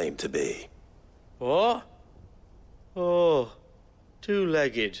may claim to be. What? Oh,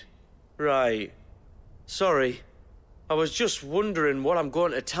 two-legged. Right. Sorry. I was just wondering what I'm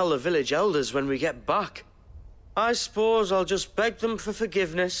going to tell the village elders when we get back. I suppose I'll just beg them for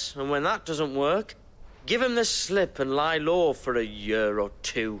forgiveness, and when that doesn't work, give them the slip and lie low for a year or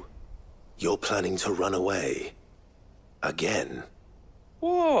two. You're planning to run away? Again?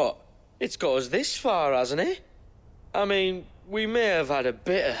 What? It's got us this far, hasn't it? I mean, we may have had a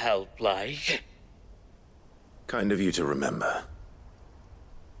bit of help, like. Kind of you to remember.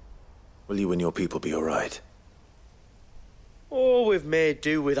 Will you and your people be all right? Oh, we've made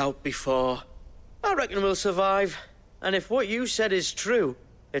do without before. I reckon we'll survive. And if what you said is true,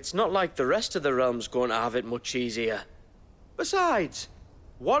 it's not like the rest of the realm's going to have it much easier. Besides,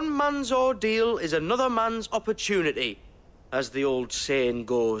 one man's ordeal is another man's opportunity, as the old saying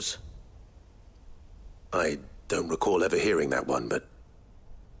goes. I don't recall ever hearing that one, but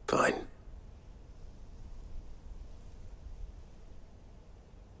fine.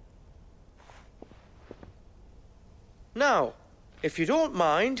 Now, if you don't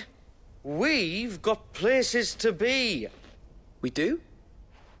mind, we've got places to be. We do?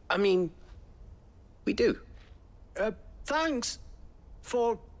 I mean, we do. Thanks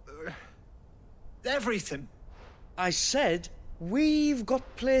for everything. I said we've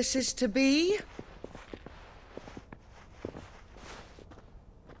got places to be.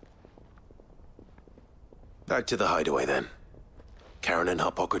 Back to the hideaway, then. Karen and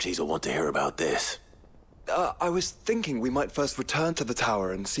Hippocrates will want to hear about this. I was thinking we might first return to the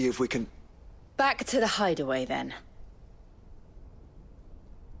tower and see if we can... Back to the hideaway, then.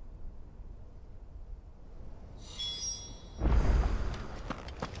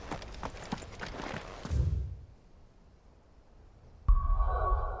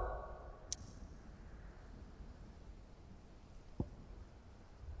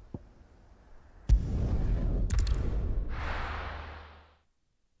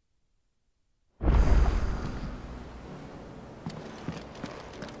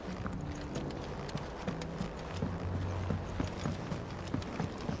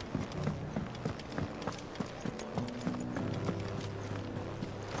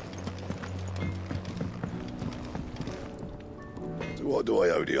 What do I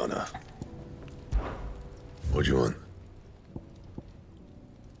owe the honor? What do you want?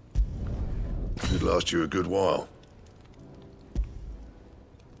 Should last you a good while.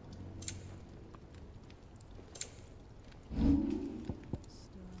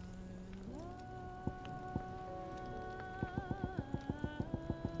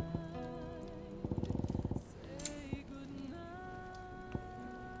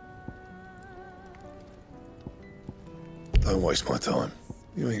 Don't waste my time.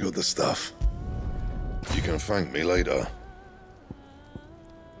 You ain't got the stuff. You can thank me later.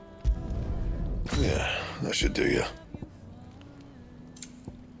 Yeah, that should do you.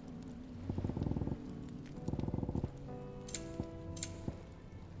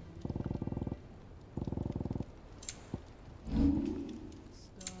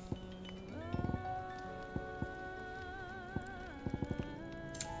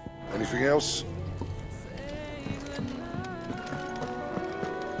 Anything else?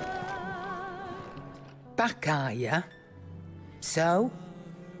 Back, are ya? So?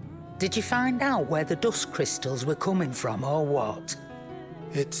 Did you find out where the dust crystals were coming from, or what?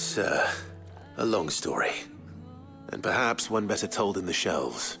 It's, a long story. And perhaps one better told in the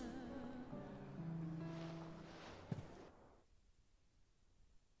shelves.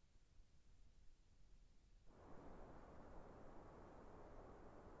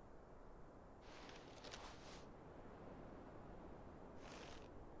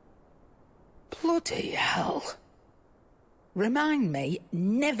 Bloody hell. Remind me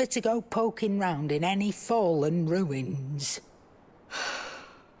never to go poking round in any fallen ruins.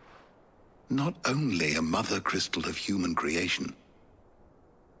 Not only a mother crystal of human creation,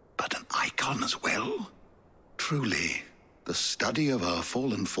 but an icon as well. Truly, the study of our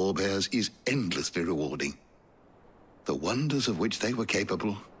fallen forebears is endlessly rewarding. The wonders of which they were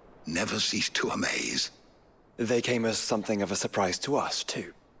capable never cease to amaze. They came as something of a surprise to us,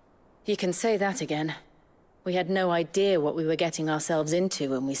 too. You can say that again. We had no idea what we were getting ourselves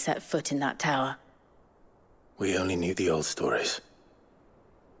into when we set foot in that tower. We only knew the old stories.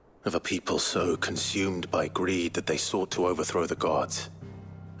 Of a people so consumed by greed that they sought to overthrow the gods.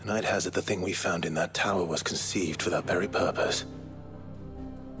 And I'd hazard the thing we found in that tower was conceived for that very purpose.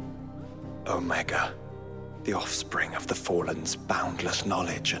 Omega, the offspring of the Fallen's boundless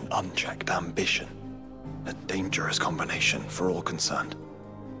knowledge and unchecked ambition. A dangerous combination for all concerned.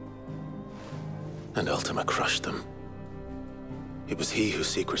 And Ultima crushed them. It was he whose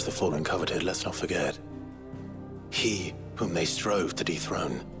secrets the Fallen coveted, let's not forget. He whom they strove to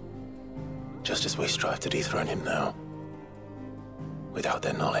dethrone. Just as we strive to dethrone him now. Without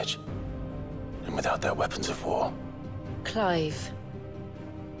their knowledge. And without their weapons of war. Clive.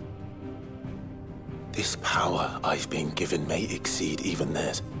 This power I've been given may exceed even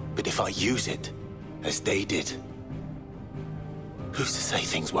theirs. But if I use it, as they did, who's to say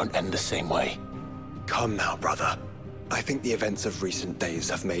things won't end the same way? Come now, brother. I think the events of recent days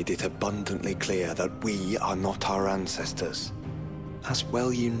have made it abundantly clear that we are not our ancestors. As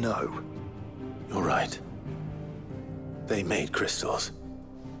well you know. You're right. They made crystals.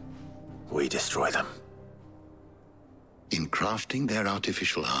 We destroy them. In crafting their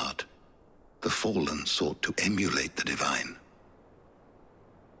artificial art, the Fallen sought to emulate the divine.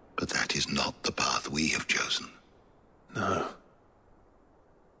 But that is not the path we have chosen. No.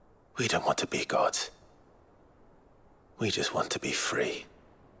 We don't want to be gods. We just want to be free.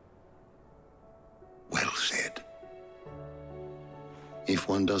 Well said. If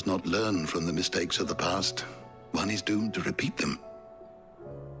one does not learn from the mistakes of the past, one is doomed to repeat them.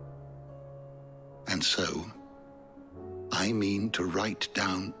 And so, I mean to write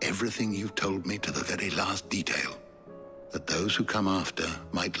down everything you've told me to the very last detail, that those who come after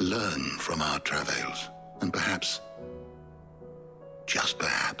might learn from our travails, and perhaps, just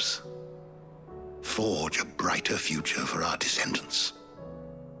perhaps, forge a brighter future for our descendants.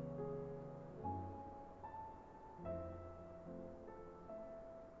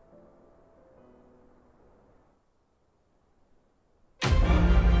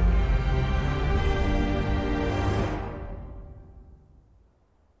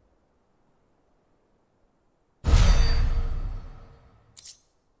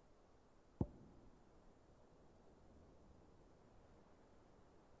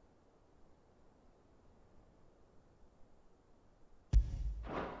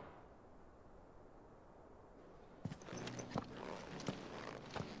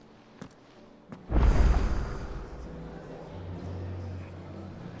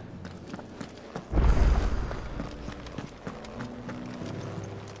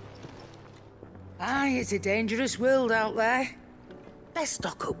 Aye, it's a dangerous world out there. Best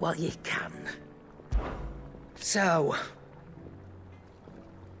stock up while you can. So,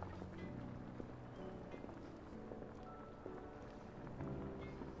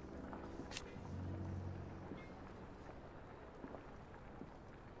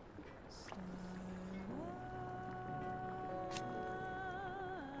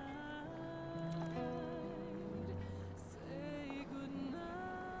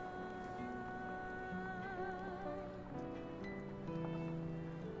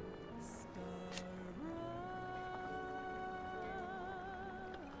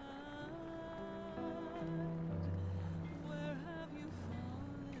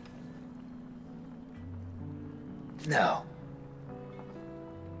 No.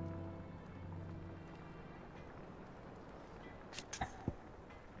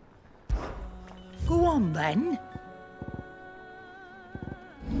 Go on then.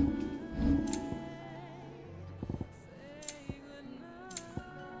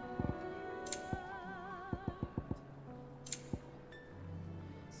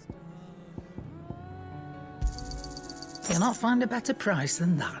 You'll not find a better price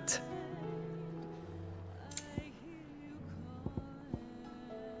than that.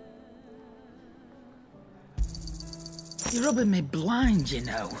 You're rubbing me blind, you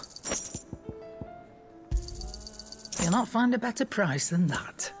know. You'll not find a better price than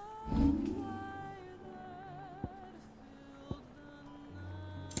that.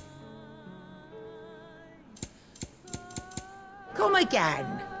 Come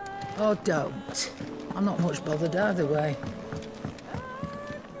again. Or don't. I'm not much bothered either way.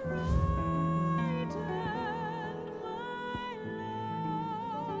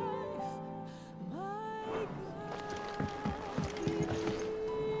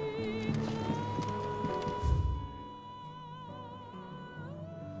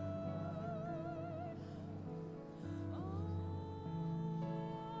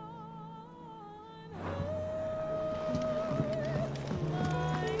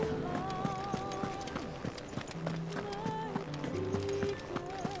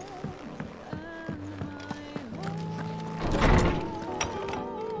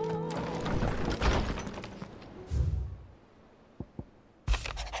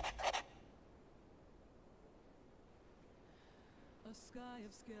 A sky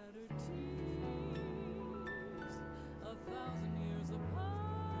of scattered tears, 1,000 years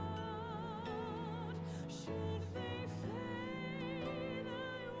apart. Should they fail?